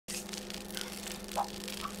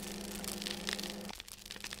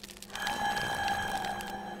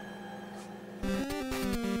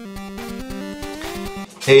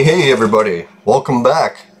Hey everybody, welcome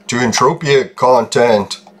back to Entropia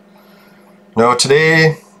content. Now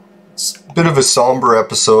today, it's a bit of a somber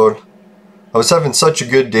episode. I was having such a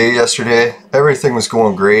good day yesterday, everything was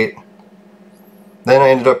going great. Then I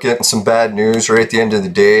ended up getting some bad news right at the end of the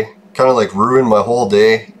day, kind of like ruined my whole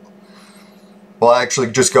day. Well, I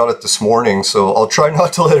actually just got it this morning, so I'll try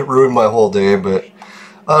not to let it ruin my whole day, but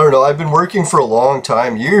I don't know, I've been working for a long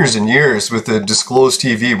time, years and years, with the Disclosed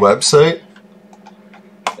TV website.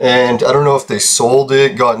 And I don't know if they sold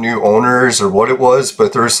it, got new owners, or what it was,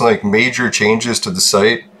 but there's like major changes to the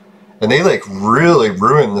site. And they like really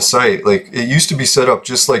ruined the site. Like it used to be set up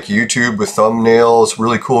just like YouTube with thumbnails,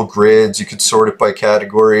 really cool grids, you could sort it by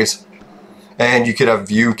categories. And you could have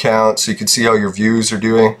view count so you could see how your views are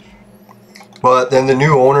doing. But then the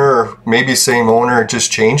new owner, maybe same owner,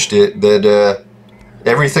 just changed it, that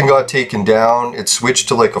everything got taken down. It switched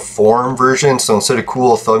to like a forum version, so instead of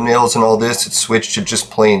cool thumbnails and all this, it switched to just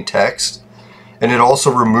plain text. And it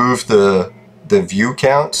also removed the view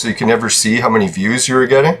count, so you can never see how many views you were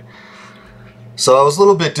getting. So I was a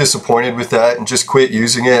little bit disappointed with that and just quit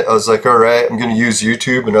using it. I was like, alright, I'm going to use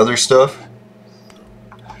YouTube and other stuff.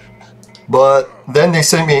 But then they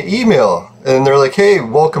sent me an email and they're like, hey,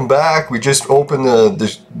 welcome back. We just opened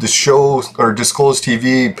the show or Disclosed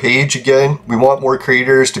TV page again. We want more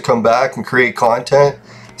creators to come back and create content.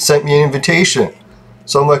 Sent me an invitation.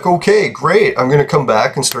 So I'm like, okay, great. I'm going to come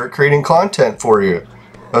back and start creating content for you.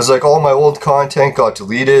 I was like, all my old content got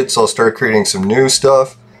deleted, so I'll start creating some new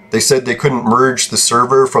stuff. They said they couldn't merge the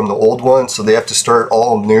server from the old one, so they have to start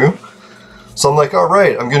all new. So I'm like,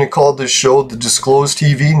 alright, I'm going to call this show the Disclosed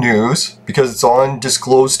TV News because it's on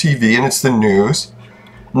Disclosed TV and it's the news.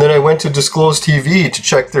 And then I went to Disclosed TV to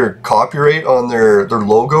check their copyright on their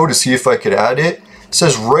logo to see if I could add it. It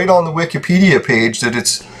says right on the Wikipedia page that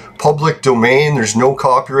it's public domain, there's no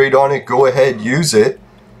copyright on it, go ahead, use it.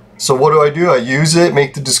 So what do? I use it,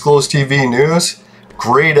 make the Disclosed TV News.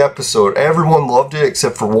 Great episode. Everyone loved it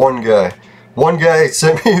except for one guy. One guy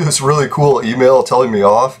sent me this really cool email telling me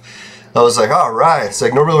off. I was like, alright. It's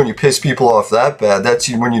like, normally when you piss people off that bad, that's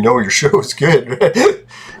when you know your show is good, right?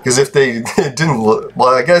 Because if they didn't, well,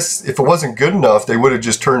 I guess if it wasn't good enough, they would have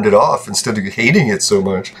just turned it off instead of hating it so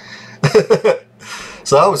much.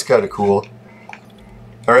 So that was kind of cool.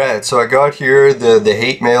 Alright, so I got here the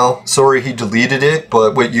hate mail. Sorry he deleted it,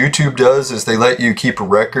 but what YouTube does is they let you keep a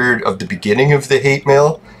record of the beginning of the hate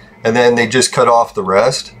mail, and then they just cut off the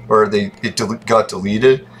rest, or it got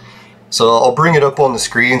deleted. So I'll bring it up on the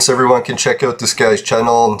screen so everyone can check out this guy's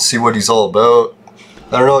channel and see what he's all about.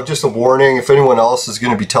 I don't know, just a warning, if anyone else is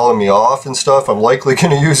going to be telling me off and stuff, I'm likely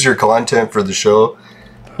going to use your content for the show.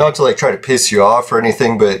 Not to like try to piss you off or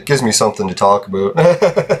anything, but it gives me something to talk about.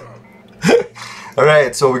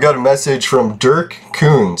 Alright, so we got a message from Dirk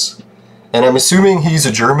Koons. And I'm assuming he's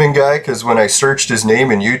a German guy because when I searched his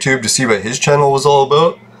name in YouTube to see what his channel was all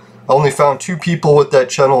about, I only found 2 people with that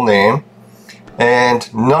channel name.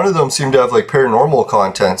 And none of them seem to have like paranormal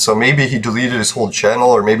content, so maybe he deleted his whole channel,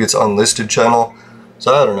 or maybe it's an unlisted channel,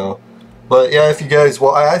 so I don't know. But yeah, if you guys,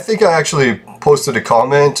 well, I think I actually posted a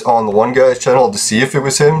comment on the one guy's channel to see if it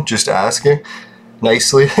was him, just asking,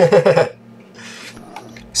 nicely.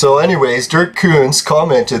 So anyways, Dirk Koons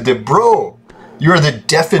commented that, bro, you're the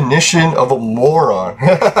definition of a moron.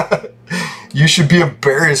 You should be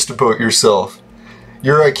embarrassed about yourself.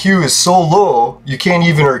 Your IQ is so low, you can't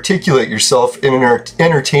even articulate yourself in an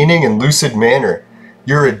entertaining and lucid manner.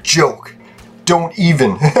 You're a joke. Don't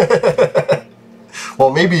even. Well,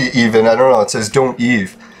 maybe even. I don't know. It says don't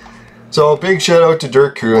Eve. So, big shout out to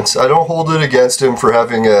Dirk Koons. I don't hold it against him for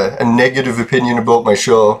having a negative opinion about my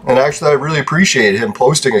show. And actually, I really appreciate him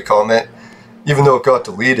posting a comment, even though it got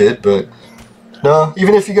deleted, but no,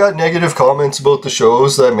 even if you got negative comments about the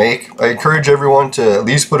shows that I make, I encourage everyone to at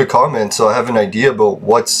least put a comment so I have an idea about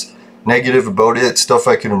what's negative about it, stuff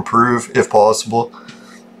I can improve if possible.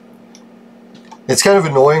 It's kind of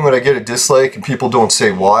annoying when I get a dislike and people don't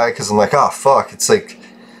say why, because I'm like, ah, fuck, it's like,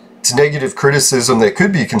 it's negative criticism that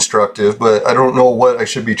could be constructive, but I don't know what I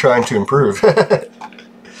should be trying to improve.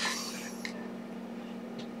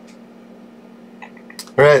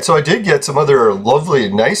 Alright, so I did get some other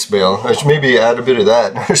lovely, nice mail. I should maybe add a bit of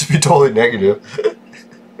that. I should be totally negative.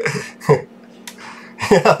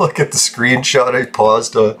 Yeah, look at the screenshot I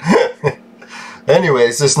paused on.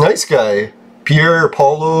 Anyways, this nice guy, Pier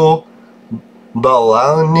Paolo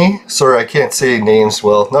Balani. Sorry, I can't say names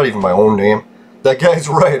well. Not even my own name. That guy's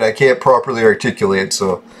right. I can't properly articulate,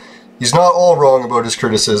 so he's not all wrong about his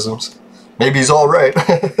criticisms. Maybe he's all right.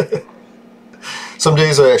 Some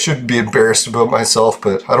days I should be embarrassed about myself,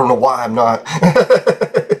 but I don't know why I'm not.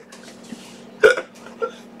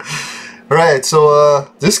 Alright, so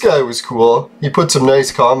this guy was cool. He put some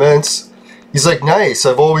nice comments. He's like, nice,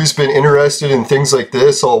 I've always been interested in things like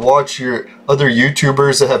this. I'll watch your other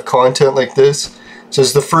YouTubers that have content like this.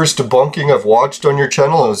 Says the first debunking I've watched on your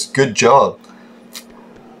channel. It was a good job.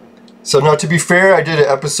 So now, to be fair, I did an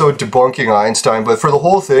episode debunking Einstein, but for the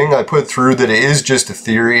whole thing I put through that it is just a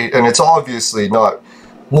theory, and it's obviously not,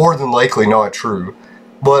 more than likely not true.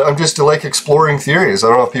 But I'm just like exploring theories. I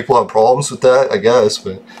don't know if people have problems with that, I guess,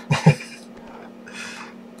 but...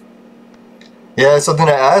 Yeah, something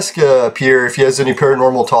to ask Pierre if he has any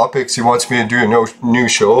paranormal topics he wants me to do a new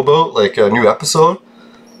show about, like a new episode.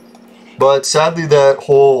 But sadly that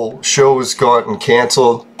whole show has gotten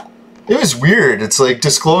cancelled. It was weird. It's like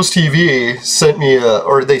Disclosed TV sent me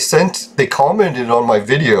they commented on my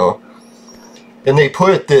video and they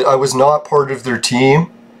put that I was not part of their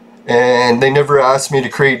team and they never asked me to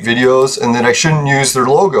create videos and that I shouldn't use their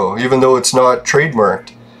logo even though it's not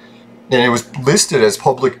trademarked. And it was listed as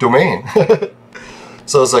public domain.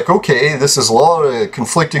 So I was like, okay, this is a lot of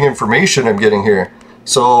conflicting information I'm getting here.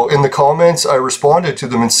 So in the comments, I responded to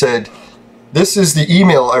them and said, this is the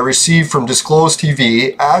email I received from Disclosed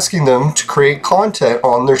TV asking them to create content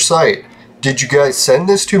on their site. Did you guys send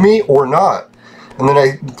this to me or not? And then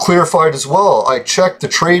I clarified as well, I checked the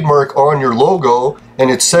trademark on your logo and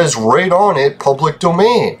it says right on it, public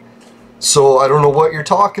domain. So I don't know what you're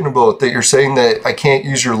talking about, that you're saying that I can't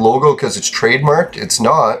use your logo because it's trademarked. It's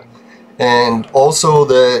not. And also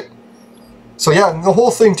that, so yeah, the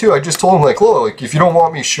whole thing too, I just told him like, look, if you don't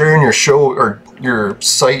want me sharing your show or your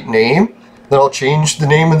site name, then I'll change the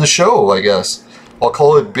name of the show, I guess. I'll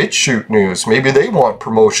call it BitChute News. Maybe they want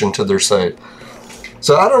promotion to their site.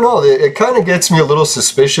 So I don't know, it kind of gets me a little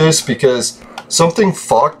suspicious because something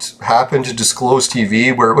fucked happened to Disclosed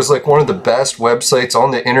TV where it was like one of the best websites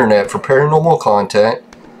on the internet for paranormal content.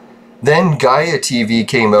 Then Gaia TV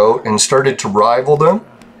came out and started to rival them.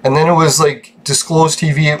 And then it was like Disclosed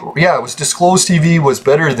TV, yeah, it was Disclosed TV was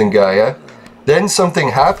better than Gaia. Then something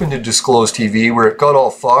happened to Disclosed TV where it got all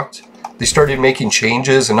fucked. They started making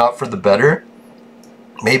changes and not for the better.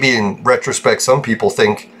 Maybe in retrospect some people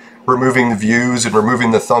think removing the views and removing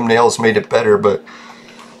the thumbnails made it better, but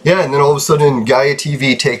yeah, and then all of a sudden Gaia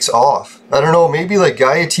TV takes off. I don't know, maybe like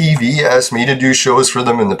Gaia TV asked me to do shows for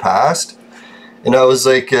them in the past. And I was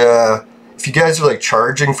like, if you guys are like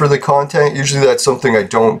charging for the content, usually that's something I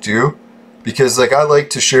don't do. Because like I like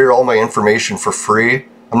to share all my information for free.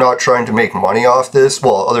 I'm not trying to make money off this.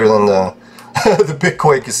 Well, other than the the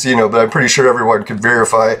Bitcoin casino, but I'm pretty sure everyone could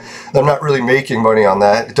verify I'm not really making money on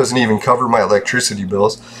that. It doesn't even cover my electricity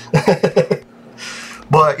bills.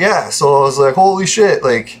 But yeah, so I was like, holy shit,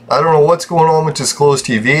 like, I don't know what's going on with Disclosed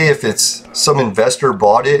TV, if it's some investor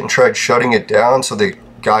bought it and tried shutting it down so that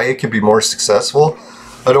Gaia could be more successful.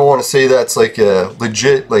 I don't want to say that's like a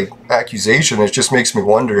legit like accusation, it just makes me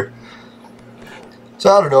wonder.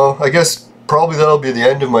 So I don't know, I guess probably that'll be the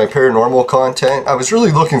end of my paranormal content. I was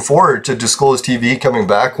really looking forward to Disclosed TV coming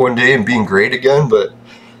back one day and being great again, but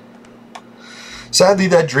sadly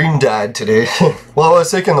that dream died today. Well, I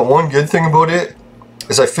was thinking the one good thing about it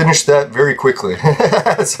is I finished that very quickly.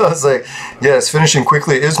 So I was like, yes, finishing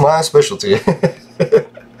quickly is my specialty.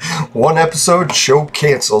 One episode, show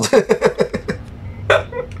cancelled.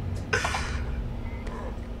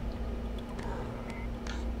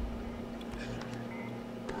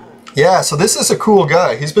 Yeah, so this is a cool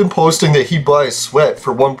guy. He's been posting that he buys sweat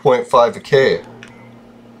for 1.5 a K.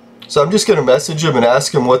 So I'm just going to message him and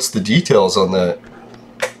ask him what's the details on that.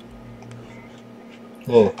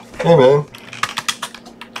 Yeah. Hey, man.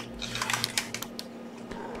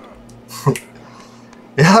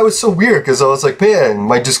 Yeah, it was so weird because I was like, man,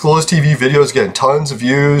 my Disclosed TV video is getting tons of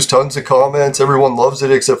views, tons of comments. Everyone loves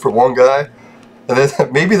it except for one guy. And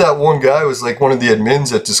then maybe that one guy was like one of the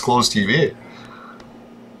admins at Disclosed TV.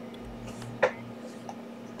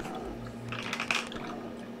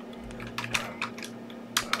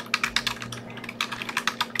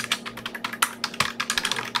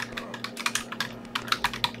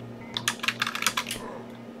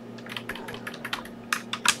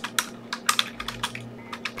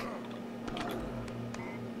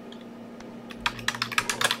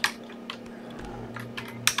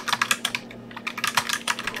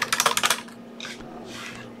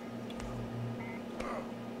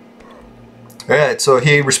 Alright, so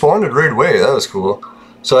he responded right away. That was cool.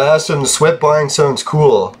 So I asked him, the sweat buying sounds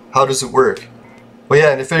cool. How does it work? Well,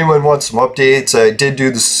 yeah, and if anyone wants some updates, I did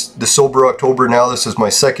do the Sober October now. This is my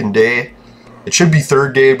second day. It should be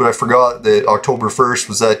third day, but I forgot that October 1st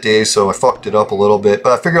was that day, so I fucked it up a little bit.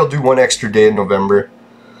 But I figure I'll do one extra day in November.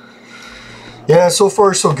 Yeah, so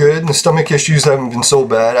far so good. The stomach issues haven't been so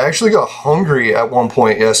bad. I actually got hungry at one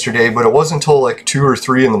point yesterday, but it wasn't until like 2 or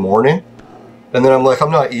 3 in the morning. And then I'm like,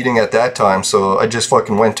 I'm not eating at that time, so I just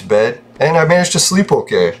fucking went to bed. And I managed to sleep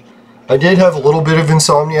okay. I did have a little bit of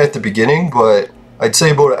insomnia at the beginning, but I'd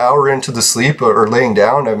say about an hour into the sleep or laying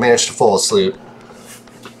down, I managed to fall asleep.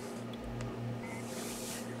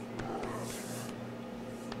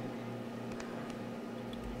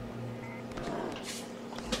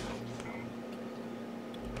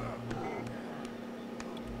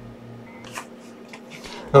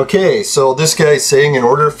 Okay, so this guy's saying in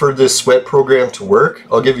order for this sweat program to work,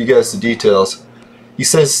 I'll give you guys the details. He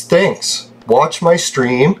says, thanks, watch my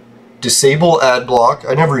stream, disable ad block.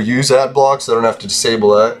 I never use ad blocks, so I don't have to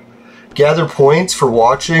disable that. Gather points for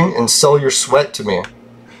watching and sell your sweat to me.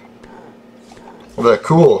 Well, that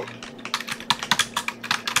cool.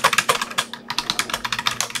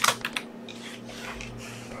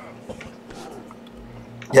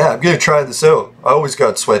 Yeah, I'm gonna try this out. I always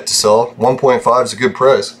got sweat to sell. 1.5 is a good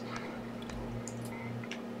price.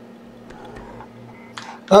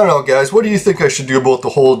 I don't know, guys. What do you think I should do about the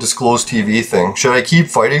whole disclosed TV thing? Should I keep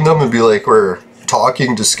fighting them and be like, we're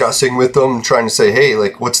talking, discussing with them, trying to say, hey,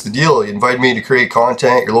 like, what's the deal? You invited me to create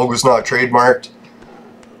content. Your logo's not trademarked.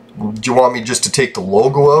 Do you want me just to take the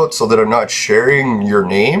logo out so that I'm not sharing your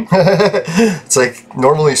name? It's like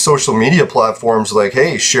normally social media platforms like,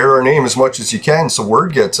 hey, share our name as much as you can so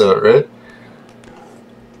word gets out, right?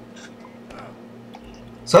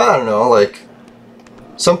 So I don't know, like,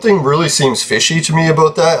 something really seems fishy to me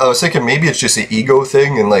about that. I was thinking maybe it's just an ego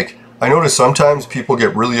thing, and like, I notice sometimes people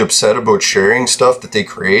get really upset about sharing stuff that they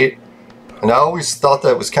create. And I always thought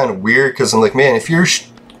that was kind of weird because I'm like, man, if you're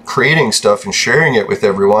creating stuff and sharing it with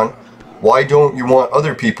everyone, why don't you want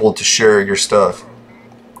other people to share your stuff?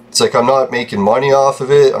 It's like, I'm not making money off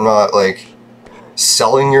of it. I'm not like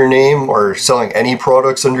selling your name or selling any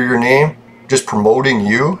products under your name, just promoting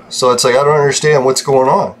you. So it's like, I don't understand what's going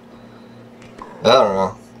on. I don't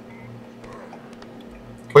know.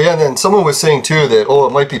 But yeah, and then someone was saying too that, oh,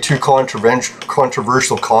 it might be too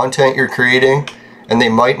controversial content you're creating and they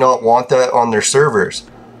might not want that on their servers.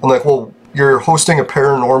 I'm like, well, you're hosting a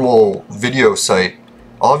paranormal video site.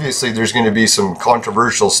 Obviously there's going to be some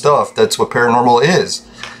controversial stuff. That's what paranormal is.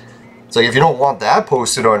 It's like, if you don't want that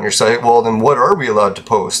posted on your site, well then what are we allowed to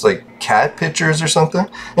post? Like cat pictures or something?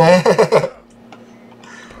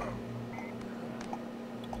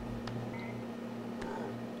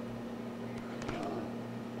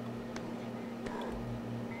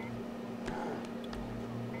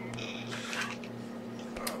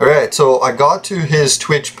 Alright, so I got to his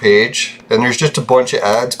Twitch page, and there's just a bunch of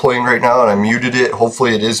ads playing right now, and I muted it.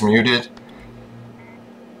 Hopefully it is muted.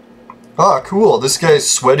 Ah, cool. This guy's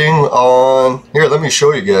sweating on... Here, let me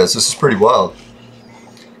show you guys. This is pretty wild.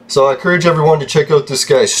 So I encourage everyone to check out this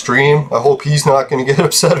guy's stream. I hope he's not going to get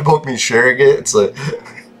upset about me sharing it. It's like...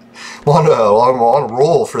 I'm on a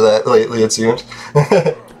roll for that lately, it seems.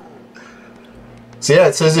 So yeah,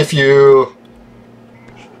 it says if you...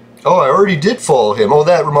 Oh, I already did follow him. Oh,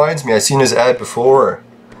 that reminds me. I've seen his ad before.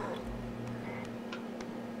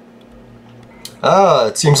 Ah,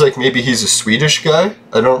 it seems like maybe he's a Swedish guy.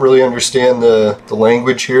 I don't really understand the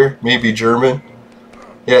language here. Maybe German.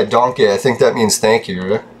 Yeah, danke. I think that means thank you,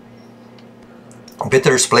 right?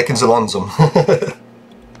 Bitter spreken ze langzaam.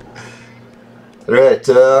 Right,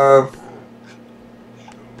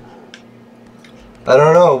 I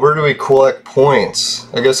don't know. Where do we collect points?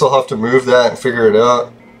 I guess I'll have to move that and figure it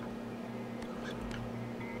out.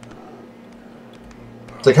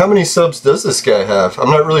 It's like, how many subs does this guy have?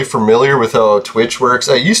 I'm not really familiar with how Twitch works.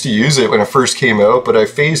 I used to use it when it first came out, but I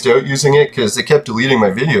phased out using it because they kept deleting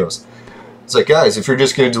my videos. It's like, guys, if you're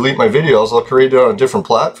just going to delete my videos, I'll create it on a different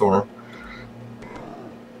platform.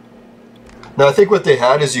 Now, I think what they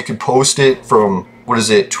had is you could post it from, what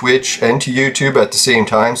is it, Twitch and to YouTube at the same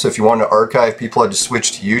time. So if you wanted to archive, people had to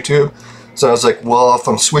switch to YouTube. So I was like, well, if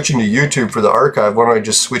I'm switching to YouTube for the archive, why don't I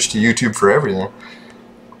just switch to YouTube for everything?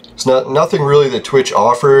 It's nothing really that Twitch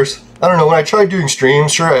offers. I don't know, when I tried doing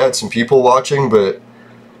streams, sure I had some people watching, but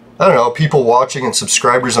I don't know, people watching and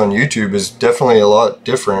subscribers on YouTube is definitely a lot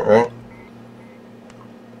different, right?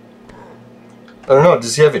 I don't know,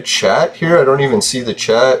 does he have a chat here? I don't even see the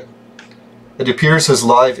chat. It appears his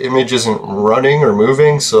live image isn't running or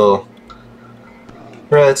moving, so...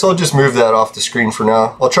 Alright, so I'll just move that off the screen for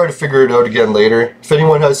now. I'll try to figure it out again later. If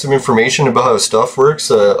anyone has some information about how stuff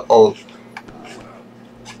works,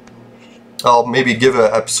 I'll maybe give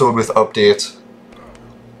an episode with updates.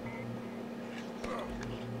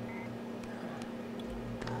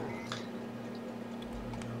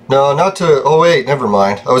 No, not to... Oh wait, never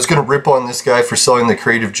mind. I was gonna rip on this guy for selling the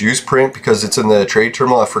Creative Juice print because it's in the trade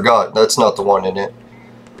terminal. I forgot. That's not the one in it.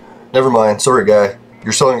 Never mind. Sorry, guy.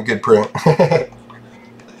 You're selling a good print.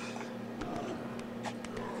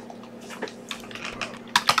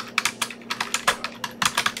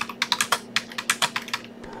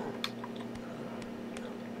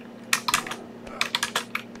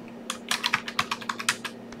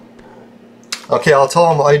 Okay, I'll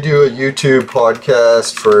tell him I do a YouTube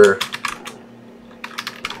podcast for...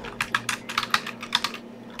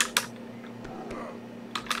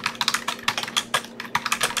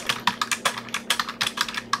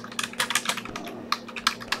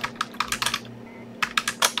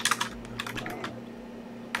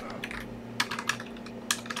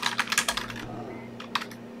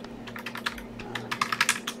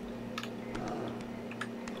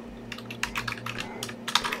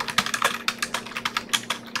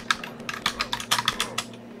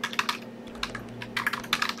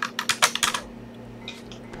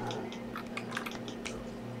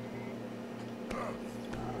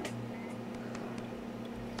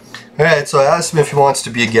 Alright, so I asked him if he wants to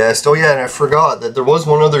be a guest. Oh yeah, and I forgot that there was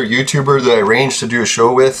one other YouTuber that I arranged to do a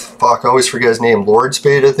show with. Fuck, I always forget his name. Lord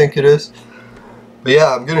Spade, I think it is. But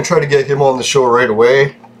yeah, I'm going to try to get him on the show right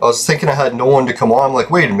away. I was thinking I had no one to come on. I'm like,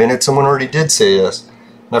 wait a minute, someone already did say yes.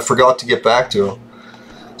 And I forgot to get back to him.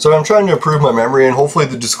 So I'm trying to improve my memory, and hopefully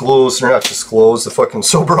the the fucking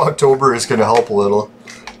Sober October is going to help a little.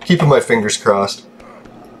 Keeping my fingers crossed.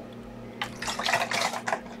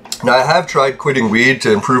 Now, I have tried quitting weed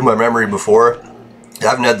to improve my memory before. I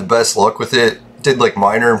haven't had the best luck with it. Did like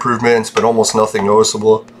minor improvements, but almost nothing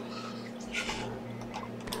noticeable.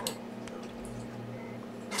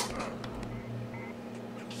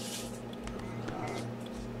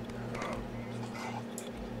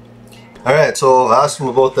 Alright, so I've asked him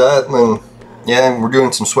about that, and then, yeah, we're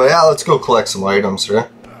doing some sweat. Yeah, let's go collect some items, right?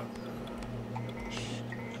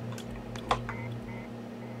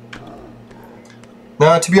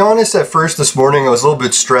 Now, to be honest, at first this morning I was a little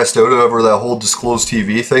bit stressed out over that whole disclosed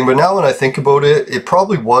TV thing, but now when I think about it, it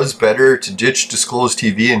probably was better to ditch disclosed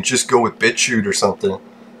TV and just go with BitChute or something.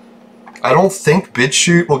 I don't think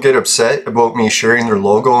BitChute will get upset about me sharing their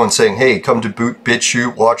logo and saying, hey, come to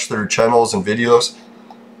BitChute, watch their channels and videos.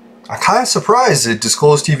 I'm kind of surprised that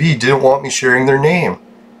disclosed TV didn't want me sharing their name.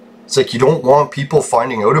 It's like, you don't want people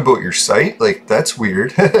finding out about your site? Like, that's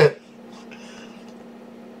weird.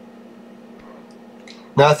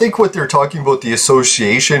 Now, I think what they're talking about, the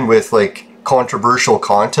association with like controversial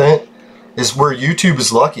content, is where YouTube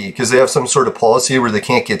is lucky because they have some sort of policy where they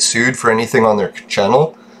can't get sued for anything on their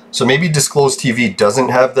channel. So maybe Disclosed TV doesn't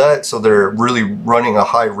have that, so they're really running a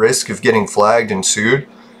high risk of getting flagged and sued.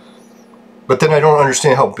 But then I don't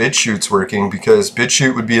understand how BitChute's working, because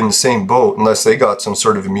BitChute would be in the same boat unless they got some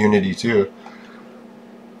sort of immunity too.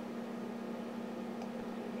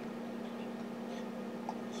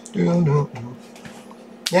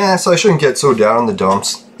 Yeah, so I shouldn't get so down in the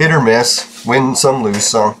dumps. Hit or miss, win some, lose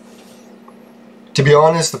some. To be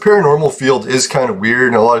honest, the paranormal field is kind of weird,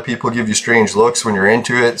 and a lot of people give you strange looks when you're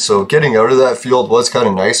into it, so getting out of that field was kind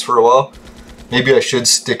of nice for a while. Maybe I should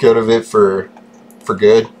stick out of it for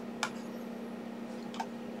good.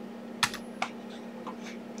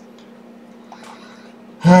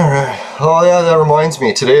 Alright, oh yeah, that reminds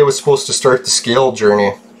me, today I was supposed to start the scale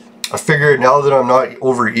journey. I figured now that I'm not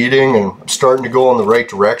overeating and I'm starting to go in the right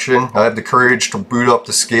direction, I have the courage to boot up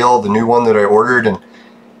the scale, the new one that I ordered, and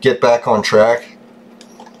get back on track.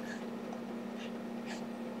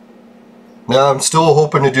 Now I'm still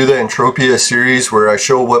hoping to do the Entropia series where I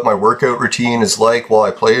show what my workout routine is like while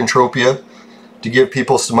I play Entropia, to give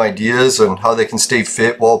people some ideas on how they can stay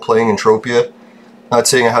fit while playing Entropia. Not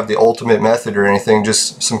saying I have the ultimate method or anything,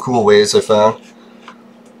 just some cool ways I found.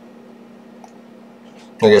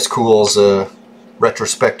 I guess cool is a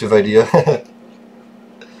retrospective idea.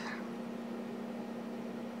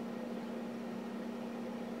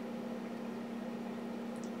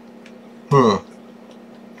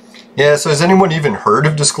 Yeah, so has anyone even heard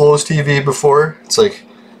of Disclosed TV before? It's like,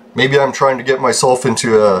 maybe I'm trying to get myself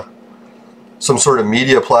into some sort of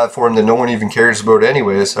media platform that no one even cares about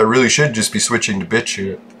anyways. I really should just be switching to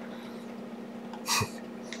BitChute.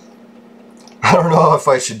 I don't know if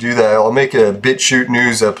I should do that. I'll make a BitChute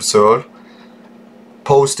news episode,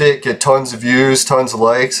 post it, get tons of views, tons of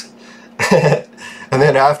likes, and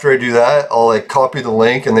then after I do that, I'll like copy the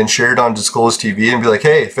link and then share it on Disclosed TV and be like,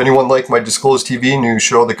 hey, if anyone liked my Disclosed TV news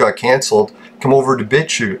show that got cancelled, come over to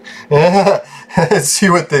BitChute. See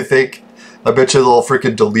what they think. I bet you they'll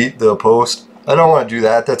freaking delete the post. I don't want to do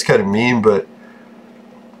that. That's kind of mean, but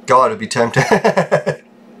God, it'd be tempting.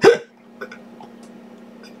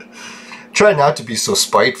 Try not to be so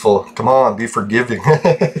spiteful. Come on, be forgiving.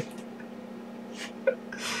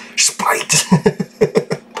 Spite.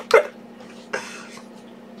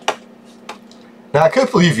 Now, I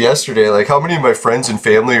couldn't believe yesterday, like, how many of my friends and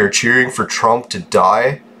family are cheering for Trump to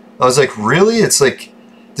die. I was like, really? It's like,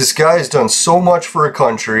 this guy has done so much for a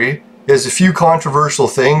country. He has a few controversial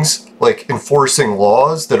things, like enforcing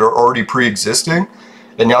laws that are already pre-existing,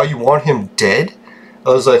 and now you want him dead? I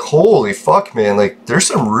was like, holy fuck, man. Like, there's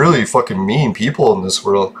some really fucking mean people in this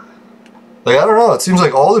world. Like, I don't know. It seems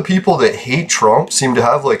like all the people that hate Trump seem to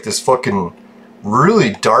have, like, this fucking really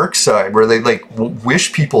dark side where they, like,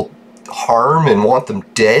 wish people harm and want them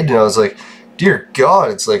dead. And I was like, dear God,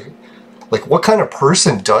 it's like what kind of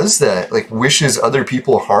person does that? Like, wishes other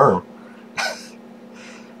people harm?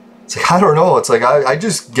 It's like, I don't know. It's like, I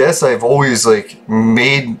just guess I've always, like,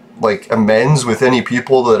 made, like, amends with any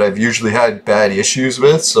people that I've usually had bad issues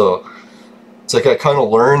with. So it's like I kind of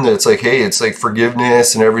learned that it's like, hey, it's like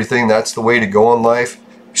forgiveness and everything. That's the way to go in life.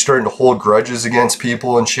 You're starting to hold grudges against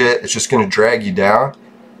people and shit. It's just going to drag you down.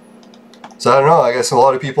 So I don't know, I guess a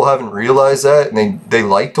lot of people haven't realized that, and they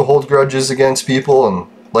like to hold grudges against people and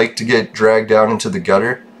like to get dragged down into the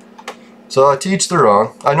gutter. So to each their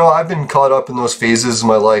own. I know I've been caught up in those phases in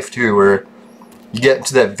my life too, where you get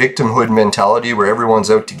into that victimhood mentality where everyone's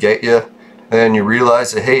out to get you, and then you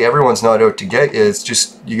realize that, hey, everyone's not out to get you. It's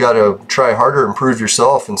just, you gotta try harder, improve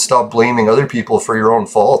yourself, and stop blaming other people for your own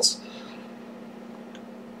faults.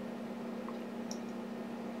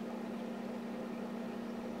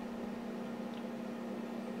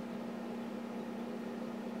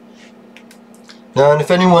 Now, and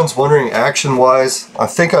if anyone's wondering action-wise, I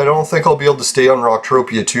don't think I'll be able to stay on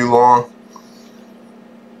Rocktropia too long.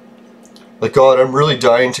 Like, God, I'm really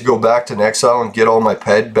dying to go back to Nexile and get all my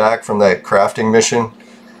ped back from that crafting mission.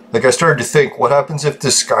 Like, I started to think, what happens if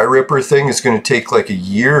this Sky Ripper thing is going to take like a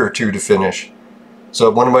year or two to finish? So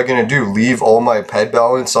what am I going to do? Leave all my ped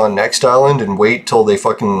balance on Next Island and wait till they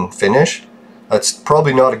fucking finish? That's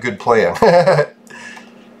probably not a good plan.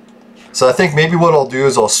 So I think maybe what I'll do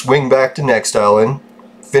is I'll swing back to Next Island,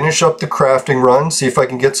 finish up the crafting run, see if I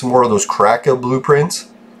can get some more of those Kraka blueprints.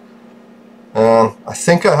 I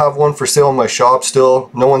think I have one for sale in my shop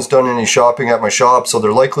still. No one's done any shopping at my shop, so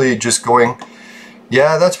they're likely just going...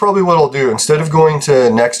 Yeah, that's probably what I'll do. Instead of going to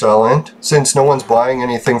Next Island, since no one's buying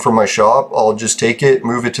anything from my shop, I'll just take it,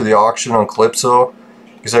 move it to the auction on Calypso,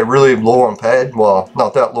 because I really am low on ped. Well,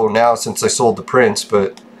 not that low now since I sold the prints,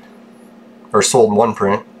 but... or sold one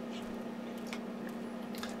print.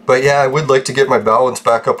 But yeah, I would like to get my balance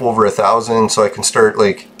back up over 1,000 so I can start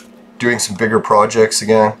like doing some bigger projects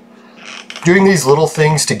again. Doing these little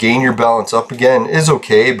things to gain your balance up again is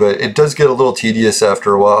okay, but it does get a little tedious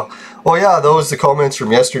after a while. Oh yeah, that was the comments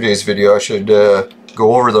from yesterday's video. I should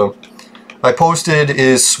go over them. I posted,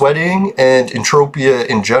 is sweating and Entropia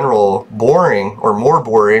in general boring or more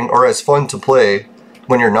boring or as fun to play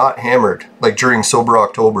when you're not hammered, like during Sober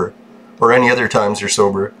October or any other times you're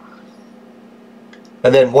sober?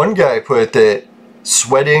 And then one guy put that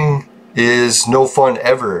sweating is no fun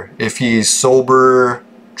ever if he's sober,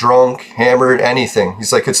 drunk, hammered, anything.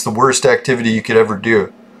 He's like, it's the worst activity you could ever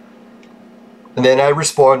do. And then I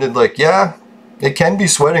responded like, yeah, it can be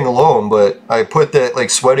sweating alone, but I put that like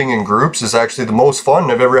sweating in groups is actually the most fun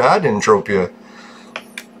I've ever had in Entropia.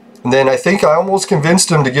 And then I think I almost convinced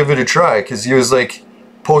him to give it a try, because he was like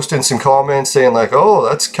posting some comments saying like, oh,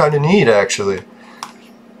 that's kind of neat actually.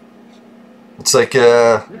 It's like,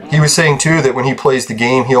 he was saying too that when he plays the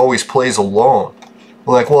game, he always plays alone.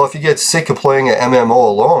 I'm like, well, if you get sick of playing an MMO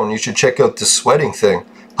alone, you should check out this sweating thing.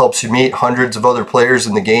 Helps you meet hundreds of other players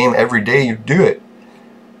in the game every day you do it.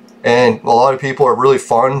 And a lot of people are really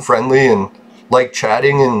fun, friendly, and like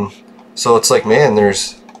chatting, and so it's like, man,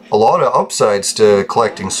 there's a lot of upsides to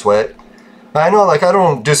collecting sweat. I know, like, I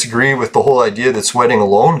don't disagree with the whole idea that sweating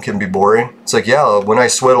alone can be boring. It's like, yeah, when I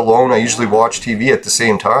sweat alone, I usually watch TV at the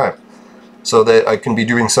same time, so that I can be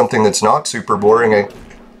doing something that's not super boring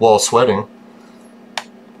while sweating.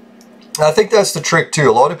 I think that's the trick too.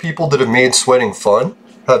 A lot of people that have made sweating fun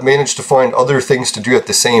have managed to find other things to do at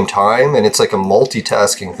the same time, and it's like a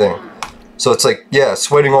multitasking thing. So it's like, yeah,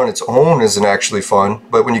 sweating on its own isn't actually fun,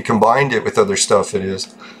 but when you combine it with other stuff, it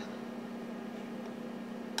is.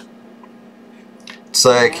 It's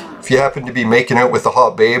like, if you happen to be making out with a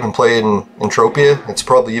hot babe and playing Entropia, it's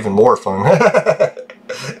probably even more fun.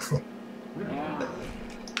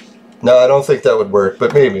 No, I don't think that would work,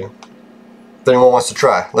 but maybe. If anyone wants to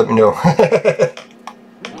try, let me know.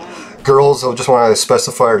 Girls, I just want to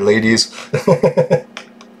specify ladies.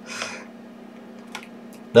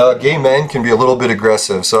 Now, gay men can be a little bit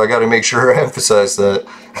aggressive, so I got to make sure I emphasize that.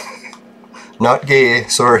 Not gay,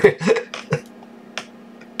 sorry.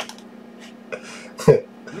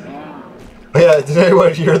 Yeah, did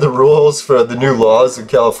anyone hear the rules for the new laws in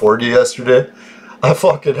California yesterday? I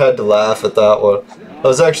fucking had to laugh at that one. That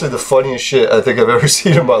was actually the funniest shit I think I've ever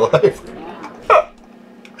seen in my life.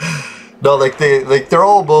 No, like they're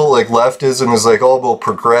all about like leftism is like all about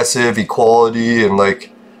progressive equality, and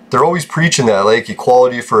like they're always preaching that like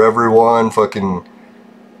equality for everyone, fucking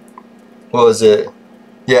what was it?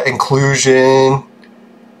 Yeah, inclusion.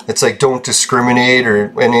 It's like don't discriminate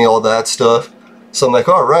or any all that stuff. So I'm like,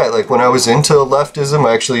 all right, like when I was into leftism,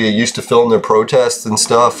 I actually used to film their protests and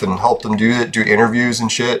stuff and help them do interviews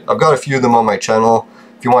and shit. I've got a few of them on my channel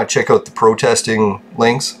if you want to check out the protesting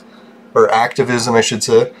links, or activism I should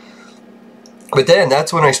say. But then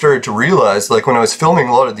that's when I started to realize, like when I was filming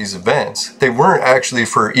a lot of these events, they weren't actually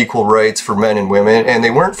for equal rights for men and women, and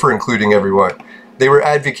they weren't for including everyone. They were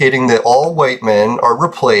advocating that all white men are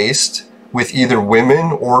replaced with either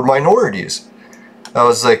women or minorities. I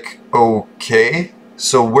was like, okay,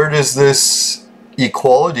 so where does this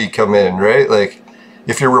equality come in, right? Like,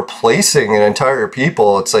 if you're replacing an entire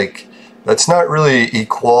people, it's like, that's not really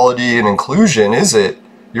equality and inclusion, is it?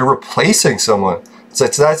 You're replacing someone. So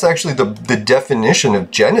that's actually the definition of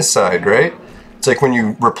genocide, right? It's like when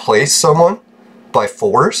you replace someone by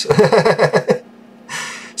force.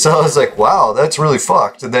 So I was like, wow, that's really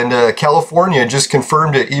fucked. And then California just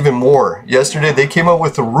confirmed it even more. Yesterday they came out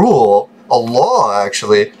with a rule, a law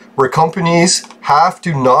actually, where companies have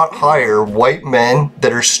to not hire white men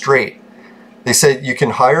that are straight. They said you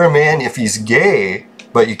can hire a man if he's gay,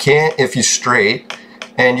 but you can't if he's straight.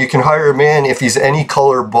 And you can hire a man if he's any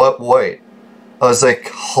color but white. I was like,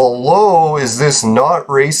 hello, is this not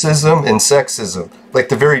racism and sexism? Like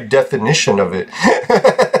the very definition of it.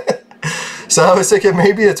 So I was thinking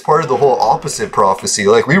maybe it's part of the whole opposite prophecy.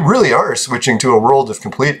 Like we really are switching to a world of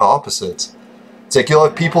complete opposites. It's like you'll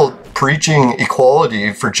have people preaching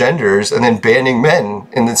equality for genders and then banning men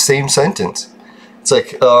in the same sentence. It's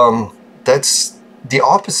like, that's the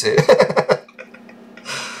opposite.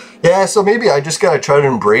 Yeah, so maybe I just gotta try to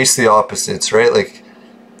embrace the opposites, right? Like,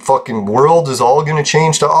 fucking world is all gonna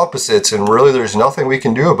change to opposites, and really there's nothing we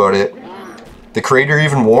can do about it. The creator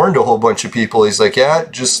even warned a whole bunch of people. He's like, yeah,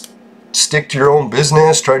 just stick to your own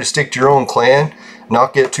business, try to stick to your own clan,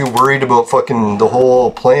 not get too worried about fucking the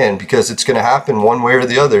whole plan, because it's gonna happen one way or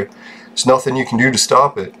the other. There's nothing you can do to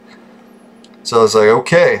stop it. So I was like,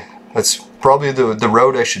 okay, that's probably the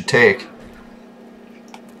route I should take.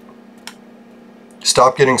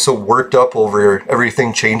 Stop getting so worked up over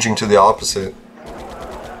everything changing to the opposite.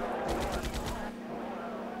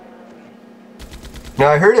 Now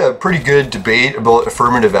I heard a pretty good debate about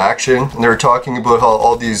affirmative action, and they were talking about how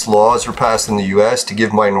all these laws were passed in the US to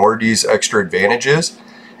give minorities extra advantages,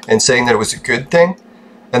 and saying that it was a good thing.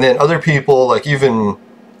 And then other people, like even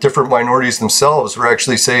different minorities themselves, were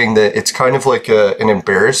actually saying that it's kind of like an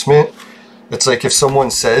embarrassment. It's like if someone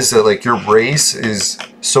says that like your race is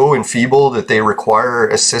so enfeebled that they require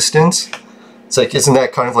assistance, it's like, isn't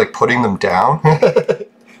that kind of like putting them down?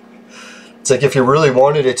 It's like if you really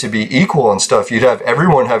wanted it to be equal and stuff, you'd have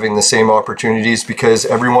everyone having the same opportunities because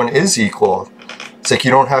everyone is equal. It's like you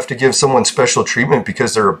don't have to give someone special treatment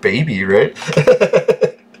because they're a baby, right?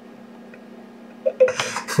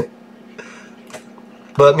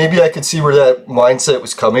 But maybe I could see where that mindset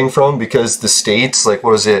was coming from, because the States, like,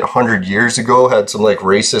 what was it, 100 years ago, had some, like,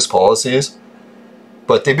 racist policies.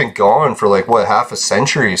 But they've been gone for, like, what, half a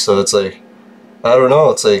century, so it's like, I don't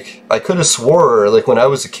know, it's like, I could have swore, like, when I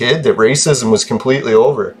was a kid, that racism was completely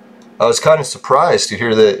over. I was kind of surprised to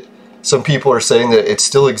hear that some people are saying that it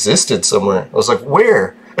still existed somewhere. I was like,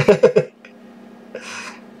 where?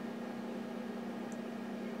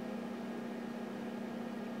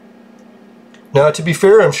 Now, to be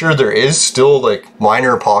fair, I'm sure there is still, like,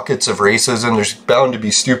 minor pockets of racism. There's bound to be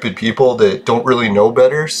stupid people that don't really know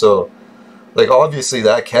better, so, like, obviously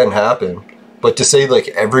that can happen. But to say, like,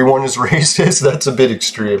 everyone is racist, that's a bit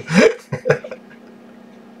extreme.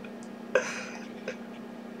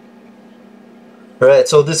 Alright,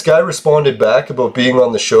 so this guy responded back about being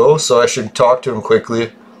on the show, so I should talk to him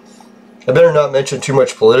quickly. I better not mention too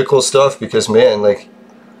much political stuff, because, man, like,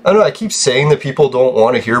 I don't know, I keep saying that people don't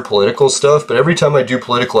want to hear political stuff, but every time I do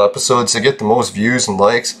political episodes, they get the most views and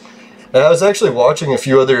likes. And I was actually watching a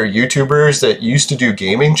few other YouTubers that used to do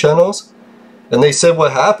gaming channels, and they said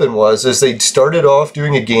what happened was they started off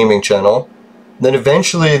doing a gaming channel, then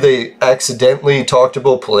eventually they accidentally talked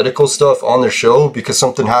about political stuff on their show because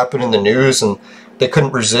something happened in the news and they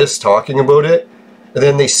couldn't resist talking about it. And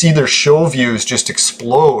then they see their show views just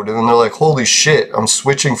explode, and then they're like, holy shit, I'm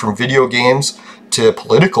switching from video games to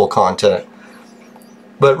political content.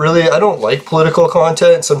 But really, I don't like political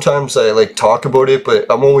content. Sometimes I like talk about it, but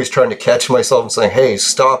I'm always trying to catch myself and saying, hey,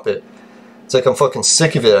 stop it. It's like I'm fucking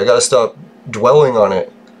sick of it. I gotta stop dwelling on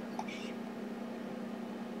it.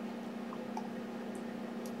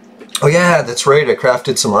 Oh yeah, that's right, I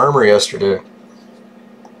crafted some armor yesterday.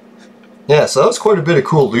 Yeah, so that was quite a bit of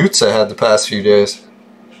cool loots I had the past few days.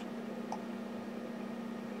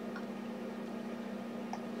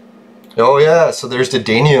 Oh yeah, so there's the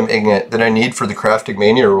Danium ingot that I need for the Crafting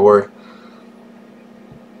Mania reward.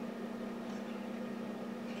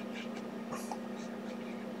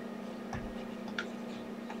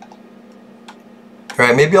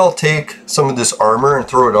 Alright, maybe I'll take some of this armor and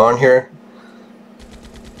throw it on here.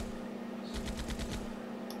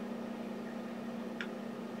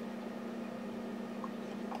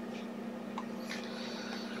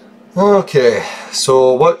 Okay,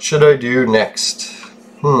 so what should I do next?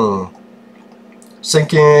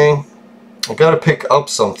 Thinking I gotta pick up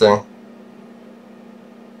something.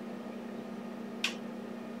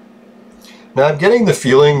 Now I'm getting the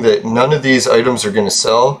feeling that none of these items are gonna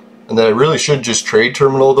sell, and that I really should just trade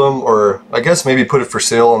terminal them, or I guess maybe put it for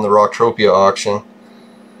sale on the Rocktropia auction.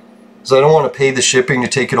 So I don't want to pay the shipping to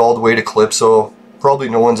take it all the way to Calypso. Probably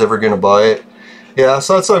no one's ever gonna buy it. Yeah,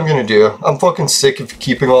 so that's what I'm gonna do. I'm fucking sick of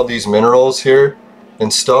keeping all these minerals here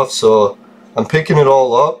and stuff, so I'm picking it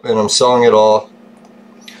all up and I'm selling it all.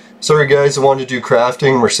 Sorry guys, I wanted to do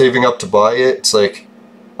crafting. We're saving up to buy it. It's like,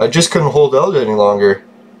 I just couldn't hold out any longer.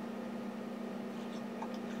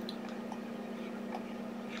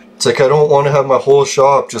 It's like I don't want to have my whole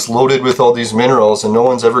shop just loaded with all these minerals and no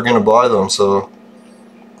one's ever gonna buy them, so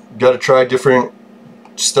gotta try different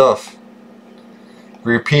stuff.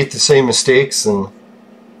 Repeat the same mistakes and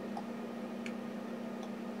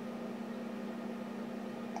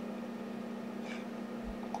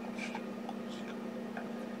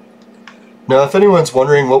now if anyone's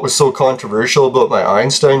wondering what was so controversial about my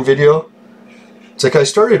Einstein video, it's like I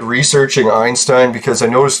started researching Einstein because I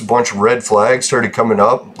noticed a bunch of red flags started coming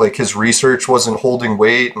up, like his research wasn't holding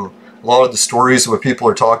weight and a lot of the stories of what people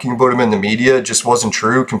are talking about him in the media just wasn't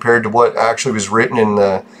true compared to what actually was written in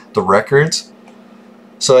the records.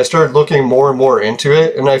 So I started looking more and more into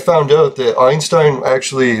it, and I found out that Einstein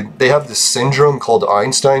actually, they have this syndrome called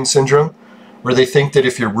Einstein syndrome, where they think that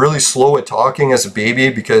if you're really slow at talking as a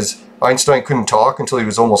baby, because Einstein couldn't talk until he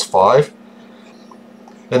was almost 5,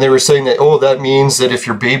 and they were saying that, oh, that means that if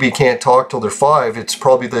your baby can't talk till they're 5, it's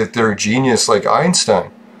probably that they're a genius like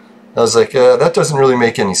Einstein. I was like, that doesn't really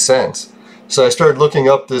make any sense. So I started looking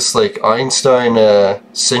up this like Einstein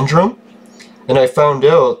syndrome, and I found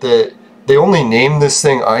out that they only named this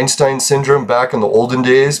thing Einstein syndrome back in the olden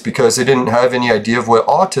days because they didn't have any idea of what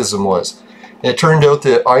autism was. And it turned out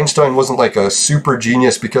that Einstein wasn't like a super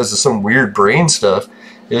genius because of some weird brain stuff.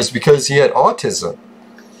 It was because he had autism.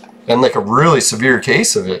 And like a really severe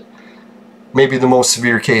case of it. Maybe the most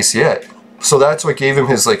severe case yet. So that's what gave him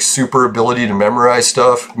his like super ability to memorize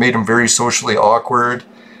stuff, made him very socially awkward,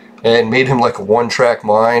 and made him like a one-track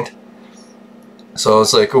mind. So I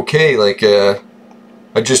was like, okay, like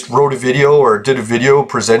I just wrote a video or did a video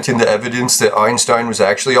presenting the evidence that Einstein was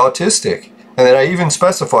actually autistic. And then I even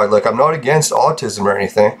specified, like, I'm not against autism or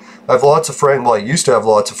anything. I have lots of friends, well, I used to have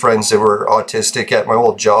lots of friends that were autistic at my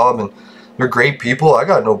old job, and they're great people. I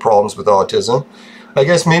got no problems with autism. I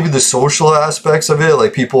guess maybe the social aspects of it,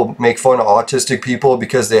 like people make fun of autistic people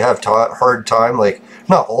because they have hard time, like,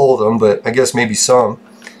 not all of them, but I guess maybe some.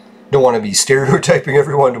 Don't want to be stereotyping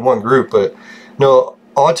everyone to one group, but no,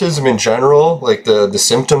 autism in general, like the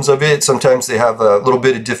symptoms of it, sometimes they have a little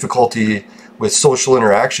bit of difficulty with social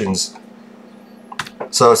interactions.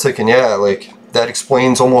 So I was thinking, yeah, like that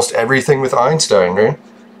explains almost everything with Einstein, right?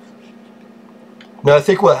 Now I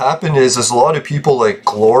think what happened is a lot of people like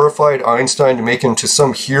glorified Einstein to make him to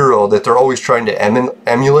some hero that they're always trying to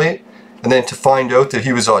emulate, and then to find out that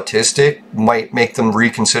he was autistic might make them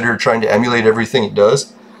reconsider trying to emulate everything he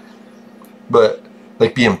does. But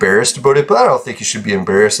like be embarrassed about it, but I don't think you should be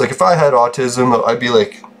embarrassed. Like if I had autism, I'd be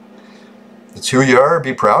like, it's who you are,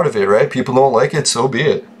 be proud of it, right? People don't like it, so be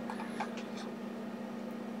it.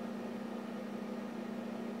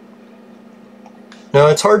 Now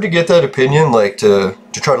it's hard to get that opinion, like to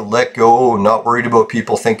try to let go, not worried about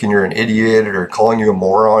people thinking you're an idiot or calling you a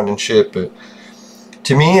moron and shit, but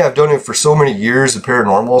to me, I've done it for so many years, the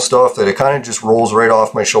paranormal stuff, that it kind of just rolls right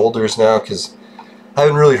off my shoulders now, because I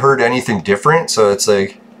haven't really heard anything different, so it's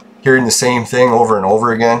like hearing the same thing over and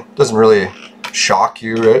over again. Doesn't really shock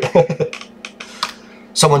you, right?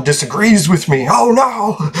 Someone disagrees with me. Oh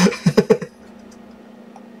no!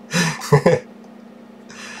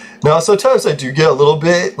 Now, sometimes I do get a little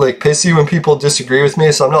bit like pissy when people disagree with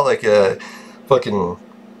me, so I'm not like a fucking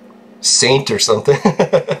saint or something.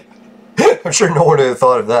 I'm sure no one would have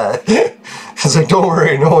thought of that. He's like, don't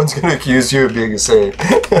worry, no one's gonna accuse you of being a saint.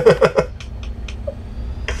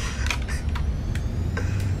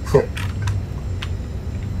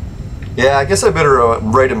 Yeah, I guess I better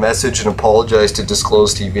write a message and apologize to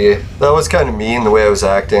Disclosed TV. That was kind of mean the way I was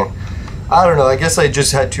acting. I don't know, I guess I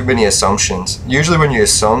just had too many assumptions. Usually when you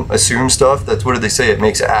assume stuff, that's what do they say, it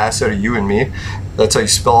makes an ass out of you and me. That's how you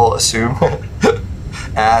spell assume.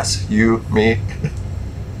 Ass, you, me.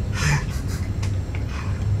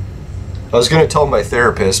 I was going to tell my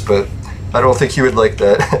therapist, but I don't think he would like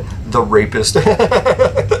that. The rapist.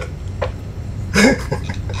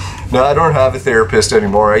 No, I don't have a therapist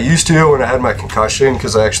anymore. I used to when I had my concussion,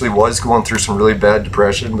 because I actually was going through some really bad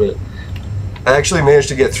depression, but I actually managed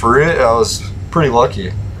to get through it. I was pretty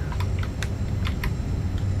lucky.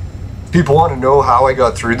 People want to know how I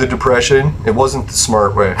got through the depression. It wasn't the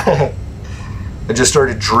smart way. I just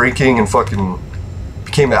started drinking and fucking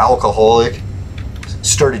became an alcoholic.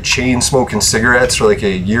 Started chain smoking cigarettes for like a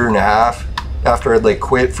year and a half after I'd like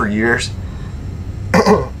quit for years.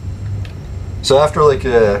 So after like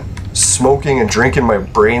smoking and drinking my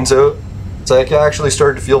brains out, it's like I actually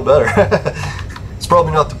started to feel better. It's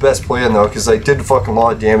probably not the best plan though, because I did a fucking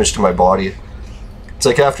lot of damage to my body. It's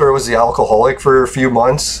like after I was the alcoholic for a few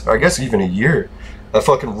months, I guess even a year, I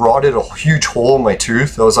fucking rotted a huge hole in my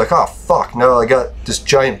tooth. I was like, oh fuck, now I got this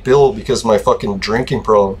giant bill because of my fucking drinking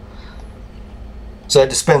problem. So I had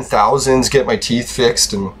to spend thousands, get my teeth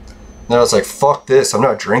fixed, and then I was like, fuck this, I'm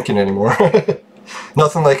not drinking anymore.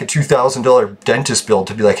 Nothing like a $2,000 dentist bill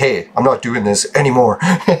to be like, hey, I'm not doing this anymore.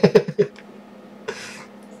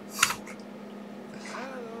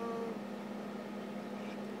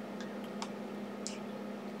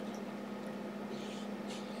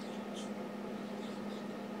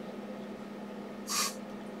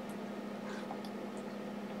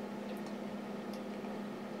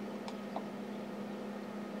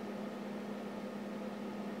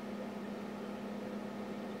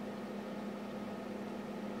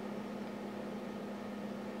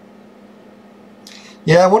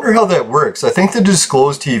 Yeah, I wonder how that works. I think the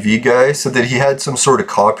Disclosed TV guy said that he had some sort of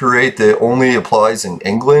copyright that only applies in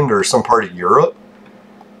England or some part of Europe.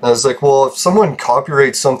 And I was like, well, if someone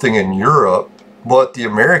copyrights something in Europe, but the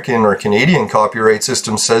American or Canadian copyright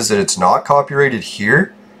system says that it's not copyrighted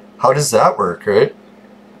here, how does that work, right?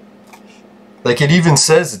 Like it even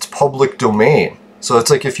says it's public domain. So it's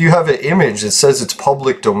like if you have an image that says it's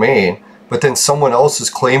public domain, but then someone else is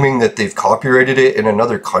claiming that they've copyrighted it in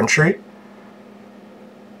another country.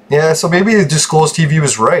 Yeah, so maybe Disclosed TV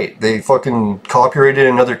was right. They fucking copyrighted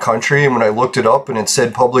in another country, and when I looked it up and it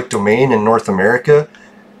said public domain in North America,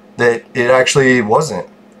 that it actually wasn't.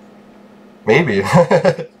 Maybe.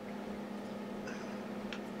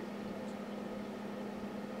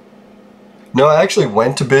 No, I actually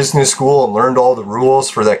went to business school and learned all the rules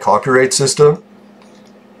for that copyright system.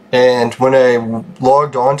 And when I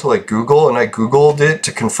logged on to like Google and I Googled it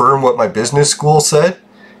to confirm what my business school said,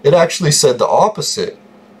 it actually said the opposite.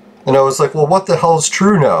 And I was like, well, what the hell is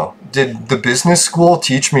true now? Did the business school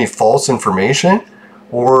teach me false information?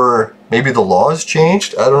 Or maybe the laws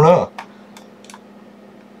changed? I don't know.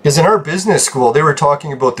 Because in our business school, they were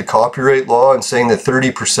talking about the copyright law and saying that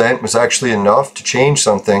 30% was actually enough to change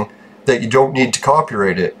something, that you don't need to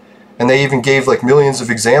copyright it. And they even gave like millions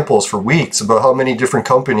of examples for weeks about how many different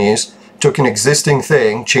companies took an existing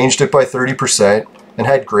thing, changed it by 30%, and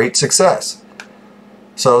had great success.